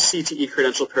with this CTE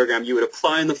Credential Program, you would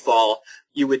apply in the fall.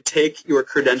 You would take your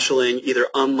credentialing either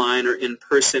online or in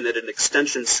person at an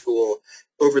extension school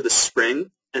over the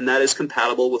spring, and that is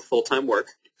compatible with full-time work.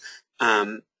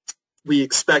 We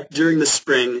expect during the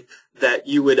spring that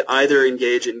you would either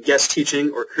engage in guest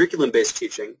teaching or curriculum-based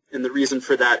teaching, and the reason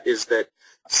for that is that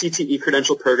CTE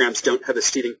credential programs don't have a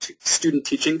student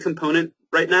teaching component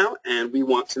right now, and we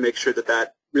want to make sure that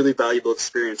that really valuable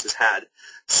experience is had.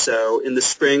 So in the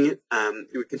spring, you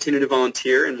would continue to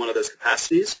volunteer in one of those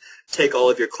capacities, take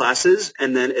all of your classes,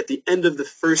 and then at the end of the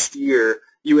first year,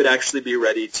 you would actually be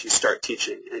ready to start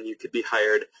teaching, and you could be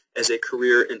hired as a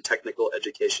career and technical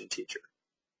education teacher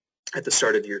at the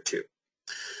start of year 2.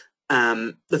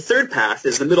 The third path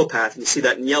is the middle path, and you see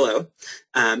that in yellow.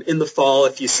 In the fall,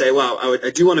 if you say, wow, I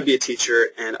do want to be a teacher,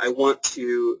 and I want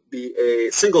to be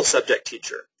a single subject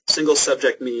teacher. Single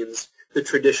subject means the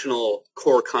traditional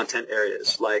core content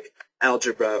areas like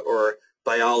algebra or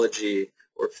biology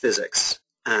or physics.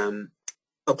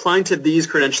 Applying to these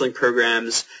credentialing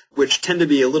programs, which tend to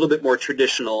be a little bit more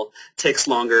traditional, takes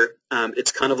longer.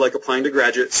 It's kind of like applying to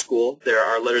graduate school. There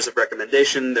are letters of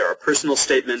recommendation, there are personal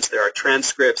statements, there are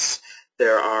transcripts,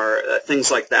 there are things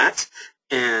like that.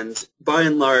 And by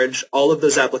and large, all of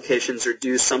those applications are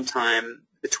due sometime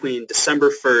between December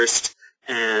 1st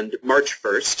and March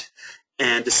 1st.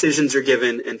 And decisions are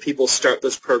given, and people start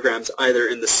those programs either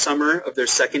in the summer of their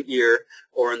second year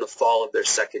or in the fall of their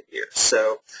second year.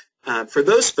 So for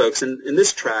those folks in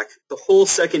this track, the whole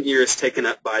second year is taken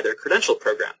up by their credential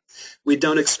program. We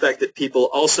don't expect that people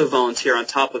also volunteer on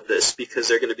top of this because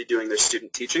they're going to be doing their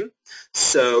student teaching.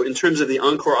 So in terms of the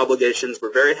EnCorps obligations,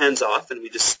 we're very hands-off, and we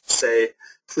just say,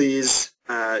 please,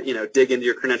 dig into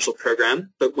your credential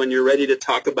program. But when you're ready to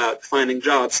talk about finding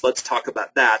jobs, let's talk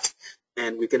about that,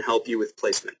 and we can help you with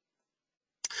placement.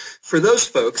 For those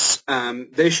folks,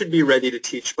 they should be ready to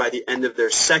teach by the end of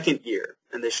their second year,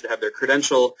 and they should have their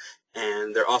credential,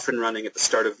 and they're off and running at the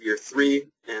start of year 3,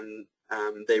 and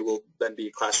they will then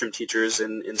be classroom teachers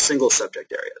in single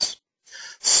subject areas.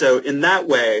 So in that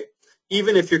way,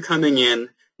 even if you're coming in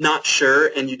not sure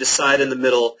and you decide in the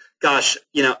middle, gosh,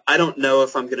 I don't know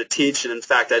if I'm going to teach, and in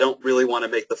fact, I don't really want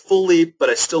to make the full leap, but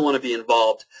I still want to be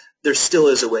involved, there still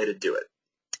is a way to do it.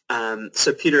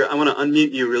 So Peter, I want to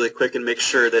unmute you really quick and make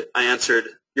sure that I answered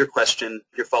your question,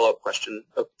 your follow-up question,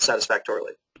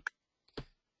 satisfactorily.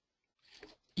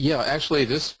 Yeah, actually,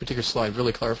 this particular slide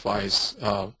really clarifies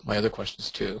my other questions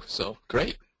too. So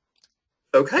great.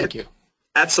 Okay. Thank you.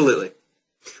 Absolutely.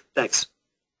 Thanks.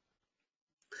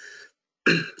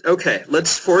 Okay,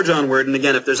 let's forge onward. And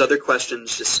again, if there's other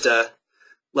questions, just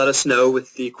let us know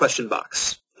with the question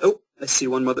box. Oh, I see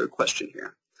one other question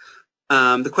here.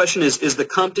 The question is the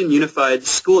Compton Unified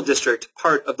School District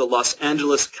part of the Los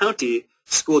Angeles County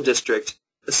School District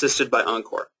assisted by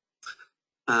EnCorps?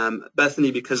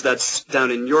 Bethany, because that's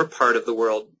down in your part of the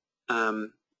world, I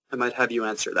might have you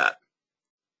answer that.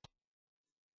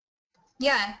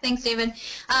 Yeah, thanks, David.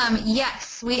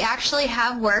 Yes, we actually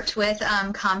have worked with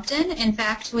Compton. In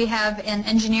fact, we have an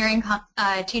engineering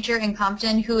teacher in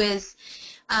Compton who is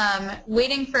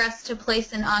waiting for us to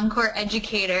place an EnCorps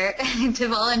educator to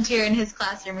volunteer in his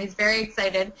classroom. He's very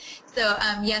excited. So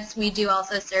yes, we do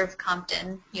also serve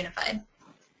Compton Unified.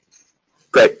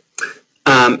 Great.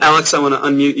 Alex, I want to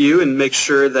unmute you and make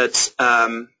sure that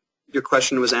your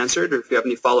question was answered, or if you have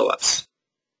any follow-ups.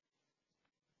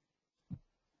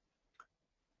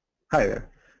 Hi there.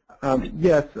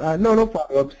 Yes, no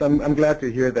follow-ups. I'm glad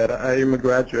to hear that. I am a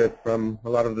graduate from a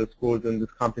lot of the schools in this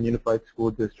Compton Unified School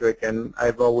District, and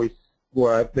I've always,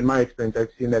 in my experience, I've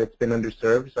seen that it's been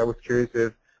underserved. So I was curious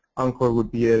if EnCorps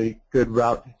would be a good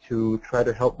route to try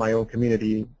to help my own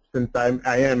community, since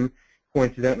I am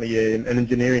coincidentally an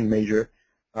engineering major,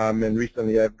 and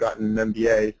recently I've gotten an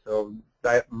MBA, so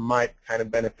that might kind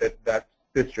of benefit that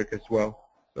district as well.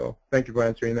 So thank you for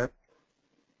answering that.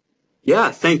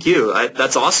 Yeah, thank you.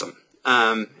 That's awesome.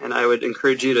 And I would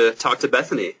encourage you to talk to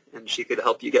Bethany, and she could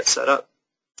help you get set up.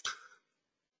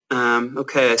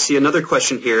 Okay, I see another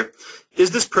question here.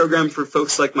 Is this program for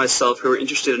folks like myself who are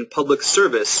interested in public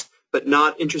service but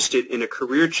not interested in a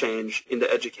career change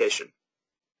into education?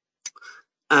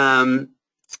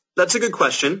 That's a good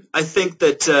question. I think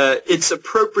that it's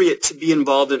appropriate to be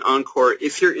involved in EnCorps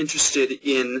if you're interested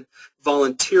in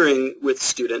volunteering with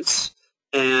students.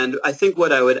 And I think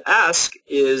what I would ask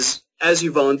is, as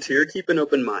you volunteer, keep an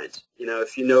open mind. You know,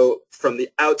 if you know from the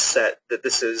outset that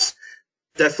this is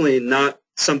definitely not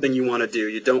something you want to do,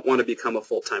 you don't want to become a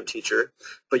full-time teacher,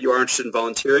 but you are interested in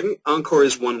volunteering, EnCorps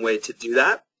is one way to do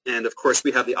that. And of course,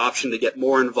 we have the option to get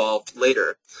more involved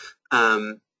later.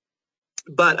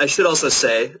 But I should also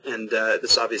say, and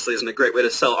this obviously isn't a great way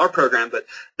to sell our program, but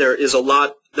there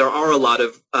are a lot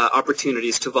of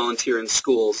opportunities to volunteer in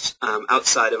schools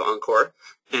outside of EnCorps,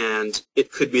 and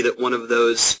it could be that one of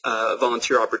those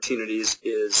volunteer opportunities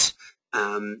is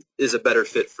a better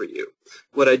fit for you.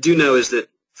 What I do know is that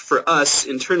for us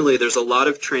internally, there's a lot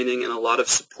of training and a lot of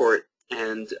support,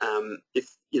 and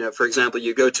if, you know, for example,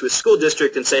 you go to a school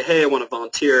district and say, hey, I want to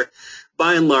volunteer,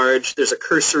 by and large, there's a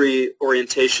cursory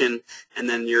orientation, and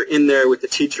then you're in there with the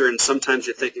teacher, and sometimes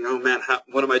you're thinking, oh, man,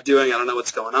 what am I doing? I don't know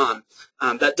what's going on.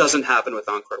 That doesn't happen with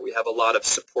EnCorps. We have a lot of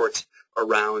support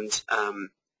around,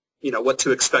 you know, what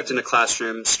to expect in a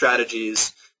classroom,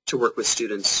 strategies to work with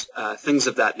students, things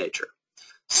of that nature.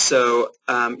 So,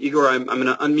 Igor, I'm going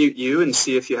to unmute you and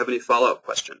see if you have any follow-up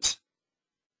questions.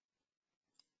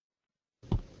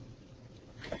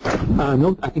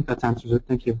 No, I think that answers it.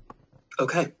 Thank you.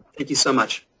 Okay, thank you so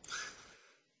much.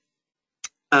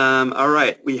 All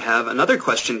right, we have another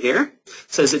question here. It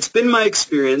says, it's been my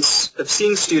experience of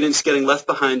seeing students getting left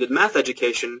behind in math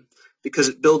education because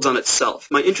it builds on itself.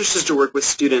 My interest is to work with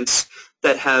students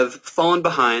that have fallen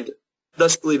behind,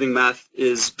 thus believing math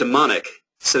is demonic,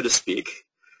 so to speak,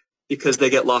 because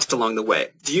they get lost along the way.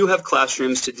 Do you have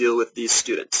classrooms to deal with these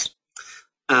students?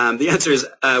 The answer is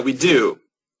we do.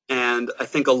 And I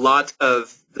think a lot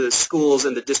of the schools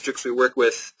and the districts we work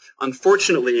with,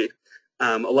 unfortunately,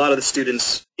 a lot of the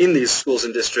students in these schools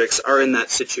and districts are in that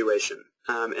situation.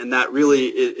 And that really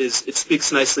it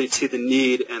speaks nicely to the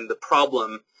need and the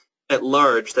problem at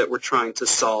large that we're trying to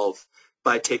solve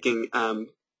by taking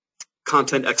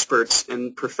content experts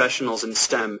and professionals in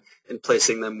STEM and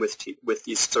placing them with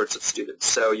these sorts of students.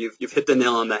 So you've hit the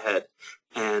nail on the head.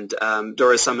 And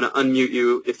Doris, I'm going to unmute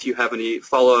you if you have any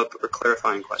follow-up or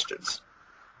clarifying questions.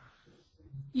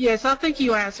 Yes, I think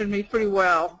you answered me pretty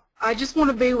well. I just want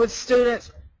to be with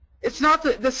students. It's not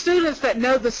the students that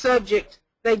know the subject,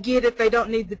 they get it, they don't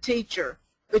need the teacher.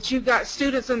 But you've got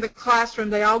students in the classroom,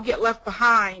 they all get left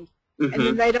behind, and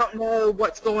then they don't know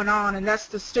what's going on, and that's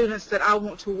the students that I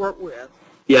want to work with.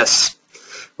 Yes.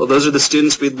 Well, those are the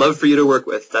students we'd love for you to work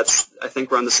with. I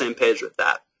think we're on the same page with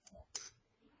that.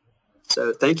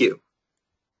 So thank you.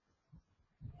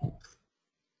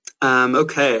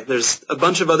 Okay, there's a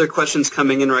bunch of other questions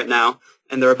coming in right now,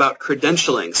 and they're about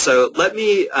credentialing. So let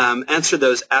me answer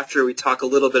those after we talk a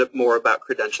little bit more about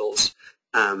credentials,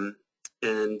 and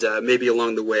maybe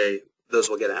along the way those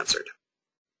will get answered.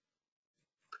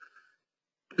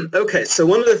 Okay, so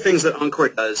one of the things that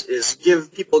EnCorps does is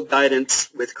give people guidance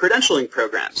with credentialing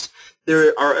programs.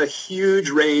 There are a huge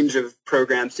range of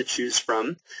programs to choose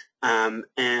from.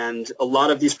 And a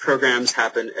lot of these programs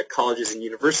happen at colleges and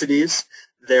universities.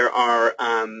 There are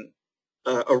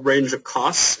a range of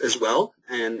costs as well,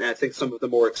 and I think some of the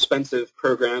more expensive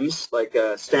programs, like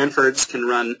Stanford's, can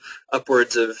run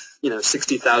upwards of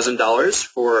 $60,000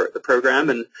 for the program,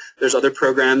 and there's other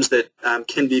programs that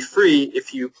can be free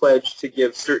if you pledge to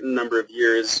give a certain number of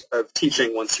years of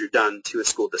teaching once you're done to a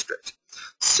school district.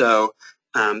 So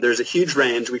there's a huge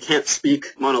range. We can't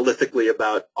speak monolithically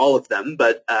about all of them,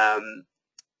 but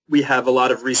we have a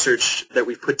lot of research that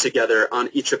we've put together on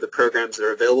each of the programs that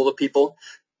are available to people,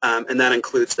 and that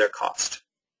includes their cost.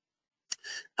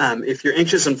 If you're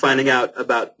anxious on finding out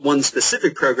about one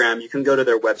specific program, you can go to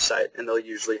their website, and they'll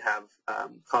usually have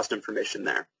cost information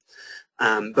there.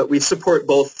 But we support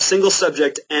both single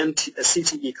subject and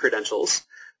CTE credentials.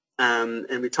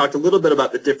 And we talked a little bit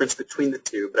about the difference between the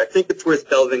two, but I think it's worth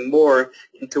delving more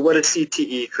into what a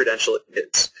CTE credential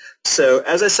is. So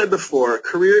as I said before,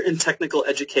 career in technical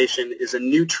education is a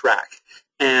new track,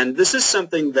 and this is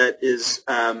something that is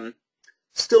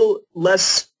still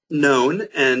less known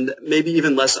and maybe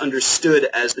even less understood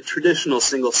as the traditional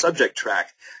single subject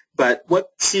track. But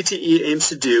what CTE aims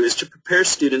to do is to prepare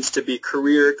students to be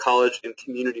career, college, and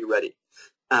community ready.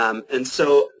 And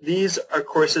so these are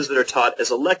courses that are taught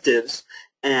as electives,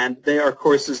 and they are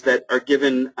courses that are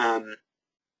given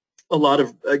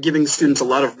giving students a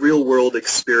lot of real-world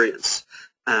experience.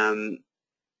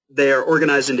 They are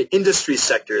organized into industry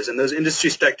sectors, and those industry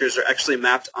sectors are actually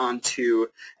mapped onto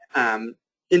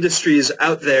industries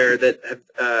out there that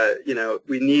have,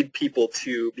 we need people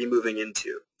to be moving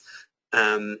into.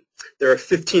 There are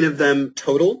 15 of them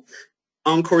total.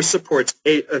 EnCorps supports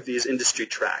 8 of these industry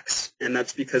tracks, and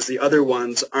that's because the other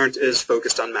ones aren't as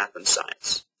focused on math and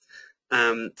science.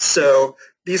 So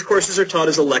these courses are taught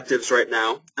as electives right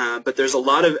now, but there's a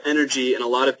lot of energy and a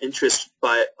lot of interest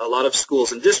by a lot of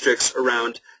schools and districts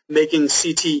around making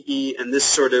CTE and this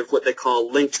sort of what they call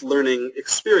linked learning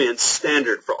experience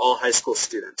standard for all high school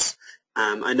students.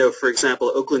 I know, for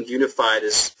example, Oakland Unified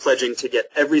is pledging to get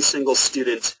every single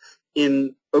student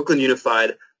in Oakland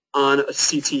Unified on a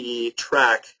CTE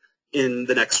track in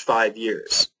the next 5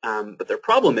 years. But their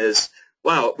problem is,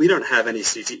 wow, we don't have any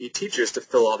CTE teachers to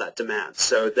fill all that demand.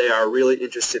 So they are really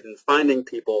interested in finding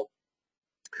people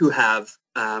who have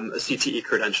a CTE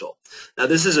credential. Now,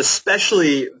 this is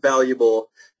especially valuable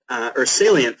or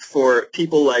salient for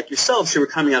people like yourselves who are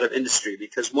coming out of industry,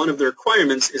 because one of the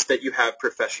requirements is that you have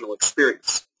professional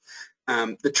experience.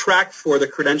 The track for the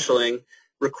credentialing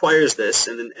requires this,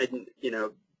 and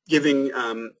giving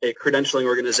a credentialing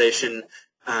organization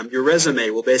your resume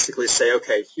will basically say,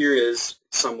 okay, here is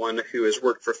someone who has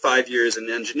worked for 5 years in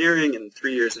engineering and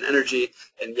 3 years in energy,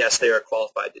 and yes, they are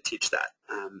qualified to teach that.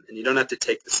 And you don't have to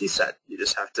take the CSET. You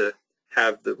just have to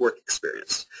have the work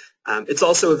experience. It's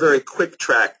also a very quick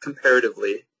track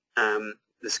comparatively.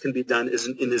 This can be done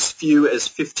in as few as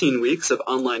 15 weeks of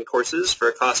online courses for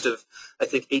a cost of, I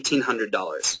think,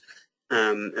 $1,800.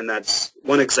 And that's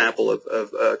one example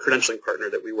of a credentialing partner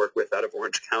that we work with out of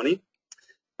Orange County.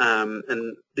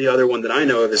 And the other one that I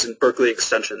know of is in Berkeley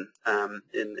Extension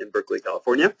in Berkeley,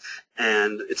 California.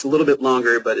 And it's a little bit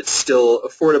longer, but it's still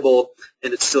affordable,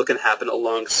 and it still can happen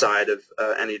alongside of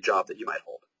any job that you might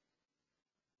hold.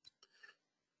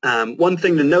 One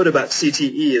thing to note about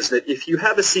CTE is that if you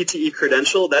have a CTE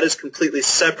credential, that is completely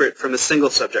separate from a single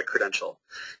subject credential.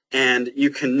 And you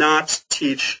cannot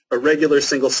teach a regular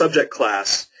single subject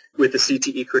class with a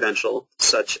CTE credential,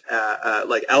 such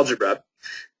like algebra.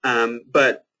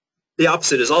 But the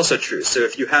opposite is also true. So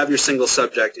if you have your single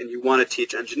subject and you want to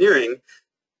teach engineering,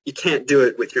 you can't do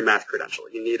it with your math credential.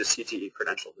 You need a CTE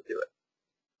credential to do it.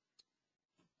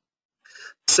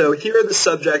 So here are the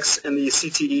subjects and the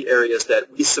CTE areas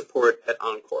that we support at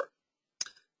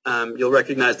EnCorps. You'll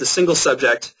recognize the single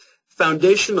subject.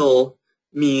 Foundational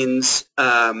means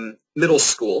middle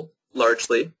school,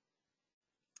 largely.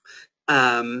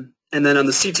 And then on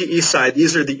the CTE side,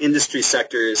 these are the industry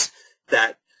sectors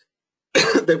that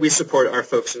that we support our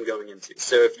folks in going into.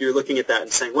 So if you're looking at that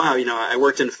and saying, wow, I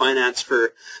worked in finance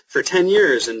for 10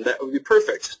 years and that would be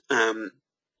perfect,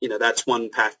 that's one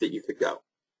path that you could go.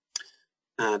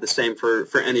 The same for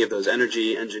any of those.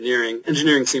 Energy, engineering.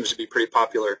 Engineering seems to be pretty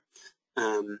popular,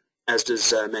 as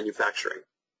does manufacturing.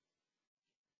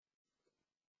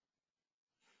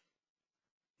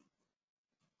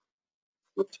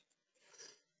 Oops.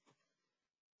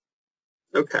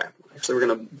 Okay, so we're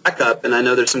going to back up, and I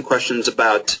know there's some questions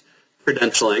about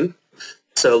credentialing,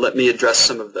 so let me address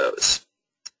some of those.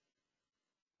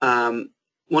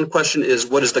 One question is,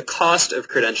 what is the cost of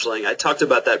credentialing? I talked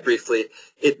about that briefly.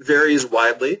 It varies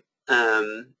widely,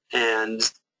 and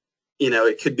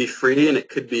it could be free and it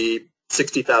could be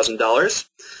 $60,000,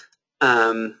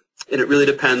 and it really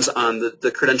depends on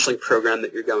the credentialing program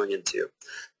that you're going into.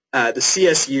 The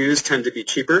CSUs tend to be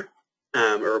cheaper,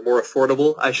 or more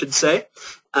affordable, I should say,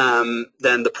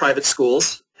 than the private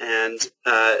schools, and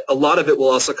a lot of it will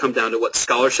also come down to what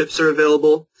scholarships are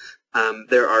available.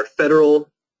 There are federal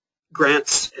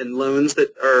grants and loans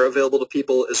that are available to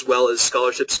people, as well as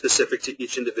scholarships specific to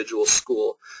each individual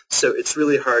school. So it's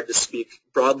really hard to speak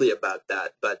broadly about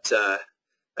that, but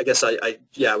I guess I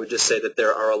would just say that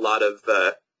there are a lot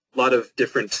of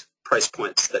different price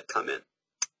points that come in,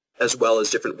 as well as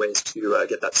different ways to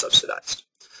get that subsidized.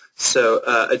 So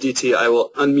Aditi, I will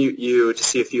unmute you to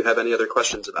see if you have any other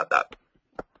questions about that.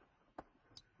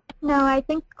 No, I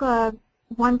think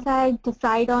once I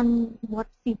decide on what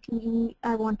CTE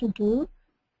I want to do,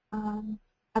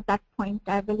 at that point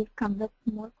I will come with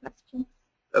more questions.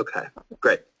 Okay,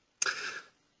 great.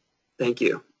 Thank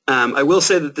you. I will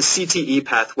say that the CTE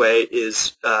pathway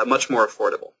is much more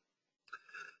affordable.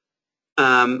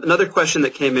 Another question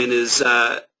that came in is,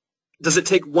 does it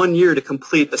take 1 year to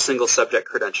complete a single subject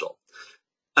credential?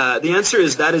 The answer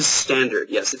is that is standard,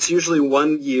 yes. It's usually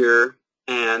 1 year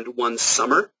and 1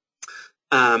 summer.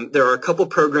 There are a couple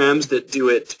programs that do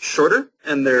it shorter,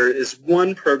 and there is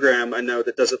one program I know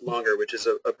that does it longer, which is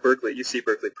a UC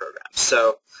Berkeley program.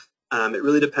 So it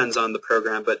really depends on the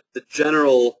program, but the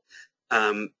general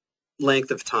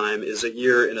length of time is 1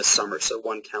 year and a summer, so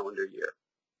 1 calendar year.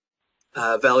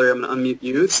 Valerie, I'm going to unmute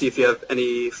you, see if you have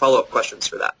any follow-up questions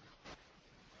for that.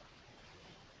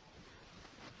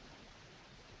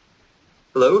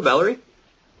 Hello, Valerie?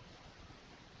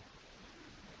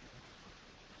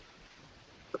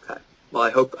 Okay. Well, I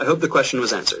hope the question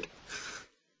was answered.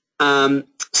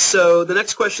 So the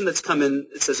next question that's come in,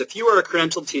 it says, if you are a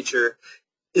credentialed teacher,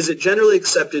 is it generally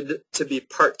accepted to be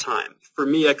part-time? For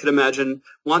me, I could imagine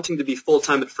wanting to be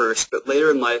full-time at first, but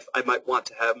later in life, I might want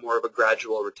to have more of a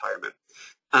gradual retirement.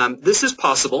 This is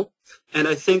possible, and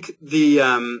I think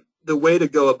the way to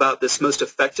go about this most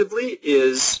effectively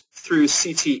is through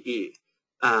CTE.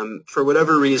 For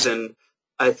whatever reason,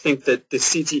 I think that the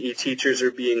CTE teachers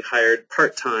are being hired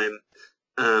part-time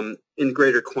in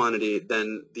greater quantity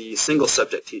than the single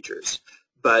subject teachers.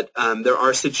 But there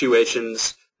are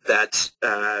situations that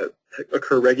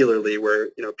occur regularly where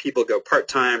people go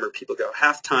part-time or people go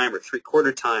half-time or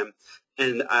three-quarter time,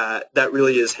 and that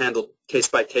really is handled case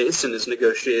by case and is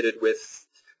negotiated with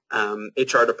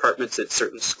HR departments at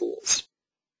certain schools.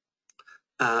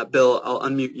 Bill, I'll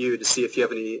unmute you to see if you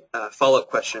have any follow-up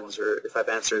questions or if I've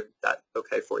answered that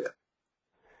okay for you.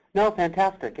 No,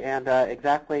 fantastic, and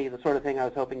exactly the sort of thing I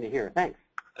was hoping to hear. Thanks.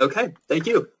 Okay, thank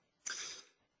you.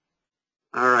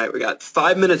 All right, we got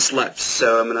 5 minutes left,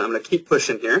 so I'm gonna keep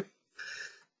pushing here.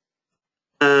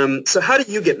 So how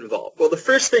do you get involved? Well, the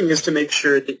first thing is to make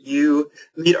sure that you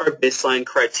meet our baseline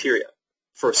criteria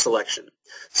for selection.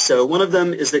 So one of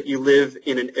them is that you live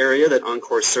in an area that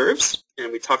EnCorps serves,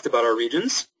 and we talked about our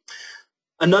regions.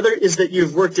 Another is that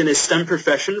you've worked in a STEM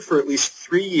profession for at least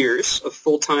 3 years of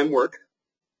full-time work,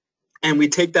 and we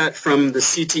take that from the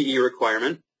CTE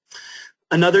requirement.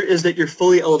 Another is that you're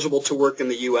fully eligible to work in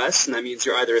the U.S., and that means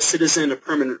you're either a citizen, a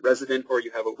permanent resident, or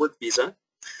you have a work visa.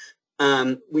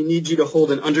 We need you to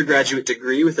hold an undergraduate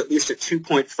degree with at least a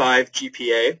 2.5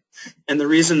 GPA, and the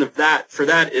reason for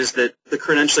that is that the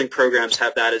credentialing programs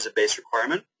have that as a base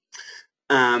requirement.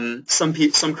 Some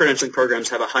credentialing programs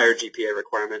have a higher GPA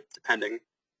requirement, depending.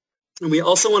 And we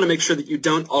also want to make sure that you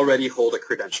don't already hold a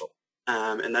credential,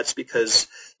 and that's because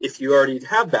if you already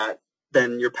have that,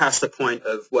 then you're past the point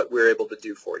of what we're able to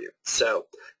do for you. So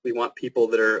we want people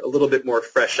that are a little bit more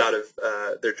fresh out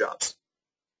of their jobs.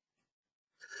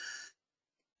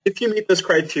 If you meet those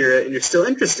criteria and you're still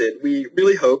interested, we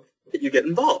really hope that you get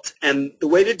involved. And the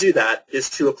way to do that is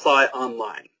to apply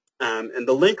online. And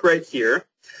the link right here,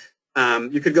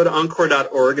 you could go to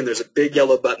EnCorps.org and there's a big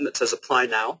yellow button that says Apply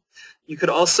Now. You could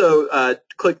also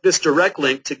click this direct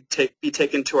link to be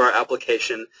taken to our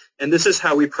application, and this is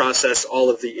how we process all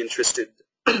of the interested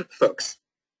folks.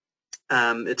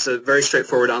 It's a very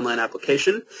straightforward online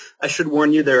application. I should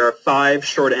warn you there are 5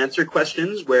 short answer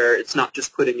questions where it's not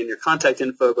just putting in your contact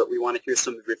info, but we want to hear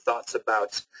some of your thoughts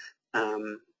about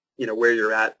where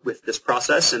you're at with this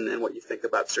process and what you think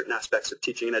about certain aspects of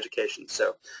teaching and education.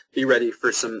 So be ready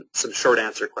for some short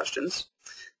answer questions.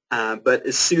 But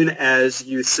as soon as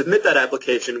you submit that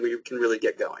application, we can really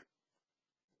get going.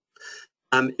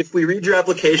 If we read your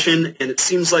application and it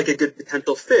seems like a good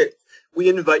potential fit, we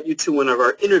invite you to one of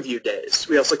our interview days.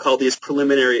 We also call these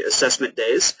preliminary assessment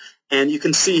days. And you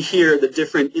can see here the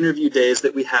different interview days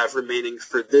that we have remaining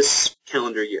for this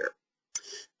calendar year.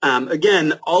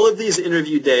 Again, all of these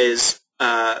interview days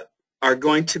are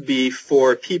going to be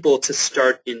for people to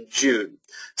start in June.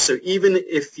 So even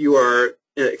if you are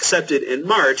accepted in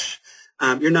March,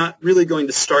 you're not really going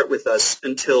to start with us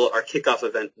until our kickoff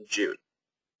event in June.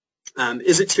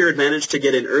 Is it to your advantage to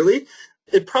get in early?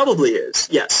 It probably is,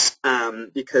 yes,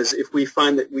 because if we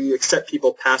find that we accept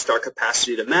people past our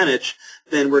capacity to manage,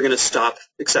 then we're going to stop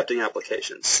accepting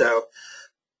applications. So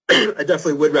I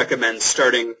definitely would recommend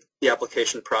starting the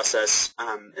application process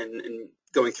and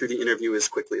going through the interview as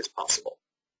quickly as possible.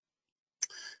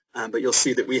 But you'll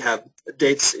see that we have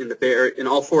dates in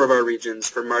all 4 of our regions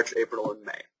for March, April, and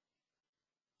May.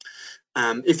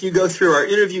 If you go through our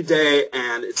interview day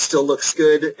and it still looks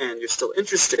good and you're still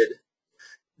interested,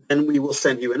 then we will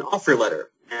send you an offer letter.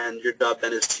 And your job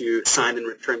then is to sign and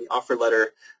return the offer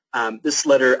letter. This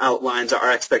letter outlines our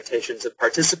expectations of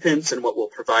participants and what we'll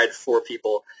provide for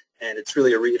people, and it's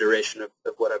really a reiteration of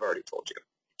what I've already told you.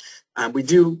 We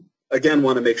do, again,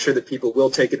 want to make sure that people will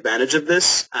take advantage of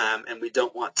this, and we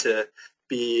don't want to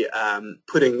be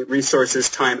putting resources,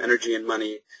 time, energy, and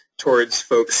money towards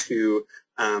folks who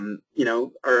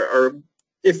are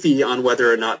iffy on whether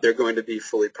or not they're going to be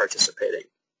fully participating.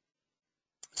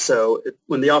 So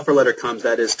when the offer letter comes,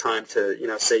 that is time to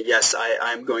say, yes,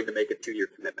 I'm going to make a 2-year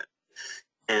commitment.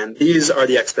 And these are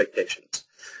the expectations.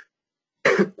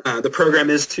 The program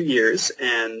is 2 years,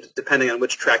 and depending on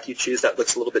which track you choose, that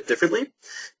looks a little bit differently.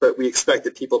 But we expect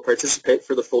that people participate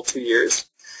for the full 2 years.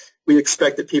 We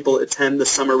expect that people attend the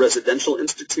Summer Residential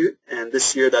Institute, and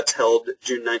this year that's held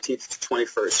June 19th to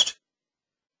 21st.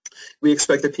 We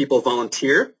expect that people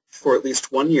volunteer for at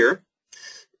least 1 year.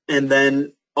 and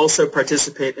then also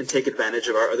participate and take advantage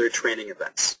of our other training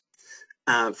events.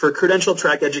 For credential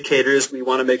track educators, we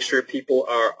want to make sure people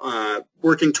are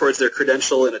working towards their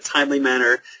credential in a timely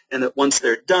manner, and that once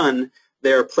they're done,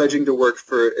 they are pledging to work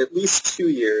for at least 2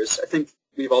 years. I think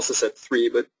we've also said 3,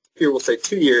 but here we'll say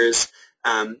 2 years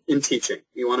in teaching.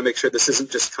 We want to make sure this isn't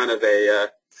just kind of a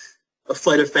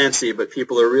flight of fancy, but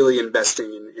people are really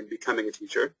investing in becoming a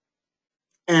teacher.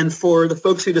 And for the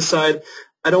folks who decide,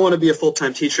 I don't want to be a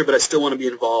full-time teacher, but I still want to be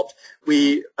involved,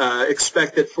 we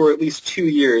expect that for at least 2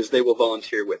 years they will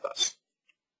volunteer with us.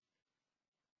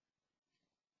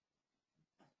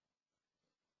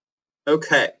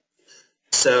 Okay,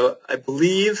 so I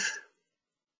believe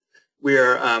we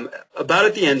are about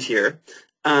at the end here.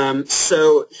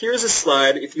 So here's a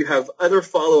slide. If you have other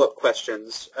follow-up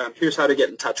questions, here's how to get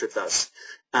in touch with us.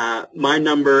 My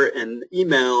number and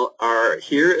email are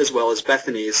here, as well as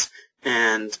Bethany's,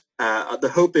 and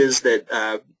the hope is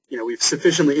that we've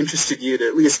sufficiently interested you to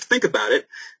at least think about it.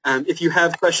 If you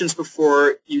have questions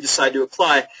before you decide to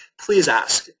apply, please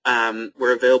ask.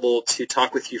 We're available to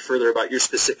talk with you further about your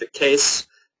specific case,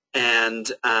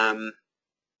 and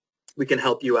we can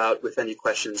help you out with any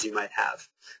questions you might have.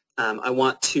 I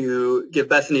want to give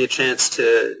Bethany a chance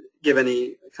to give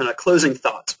any kind of closing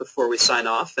thoughts before we sign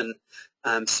off, and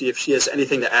see if she has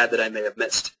anything to add that I may have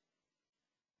missed.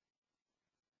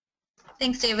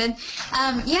 Thanks, David.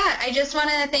 Yeah, I just want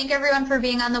to thank everyone for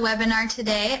being on the webinar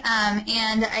today,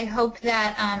 and I hope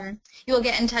that you will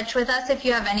get in touch with us if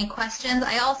you have any questions.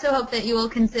 I also hope that you will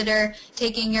consider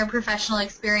taking your professional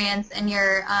experience and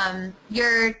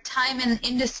your time in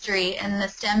industry in the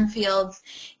STEM fields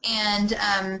and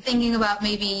thinking about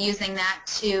maybe using that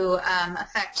to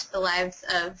affect the lives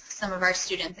of some of our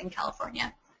students in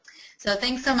California. So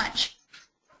thanks so much.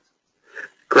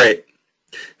 Great.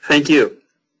 Thank you.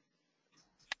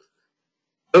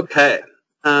 Okay.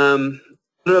 I don't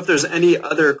know if there's any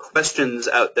other questions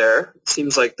out there. It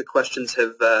seems like the questions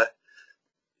have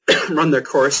run their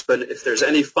course, but if there's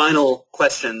any final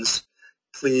questions,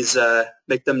 please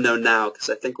make them known now, because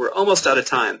I think we're almost out of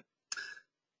time.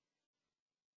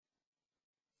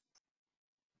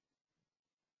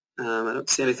 I don't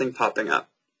see anything popping up.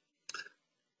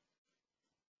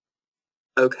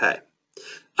 Okay.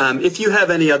 If you have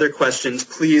any other questions,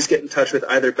 please get in touch with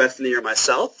either Bethany or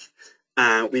myself.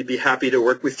 We'd be happy to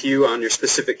work with you on your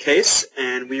specific case,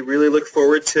 and we really look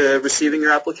forward to receiving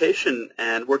your application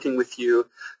and working with you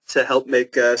to help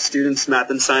make students' math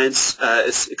and science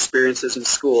experiences in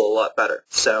school a lot better.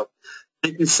 So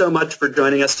thank you so much for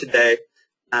joining us today,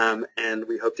 and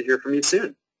we hope to hear from you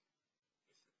soon.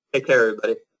 Take care,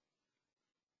 everybody.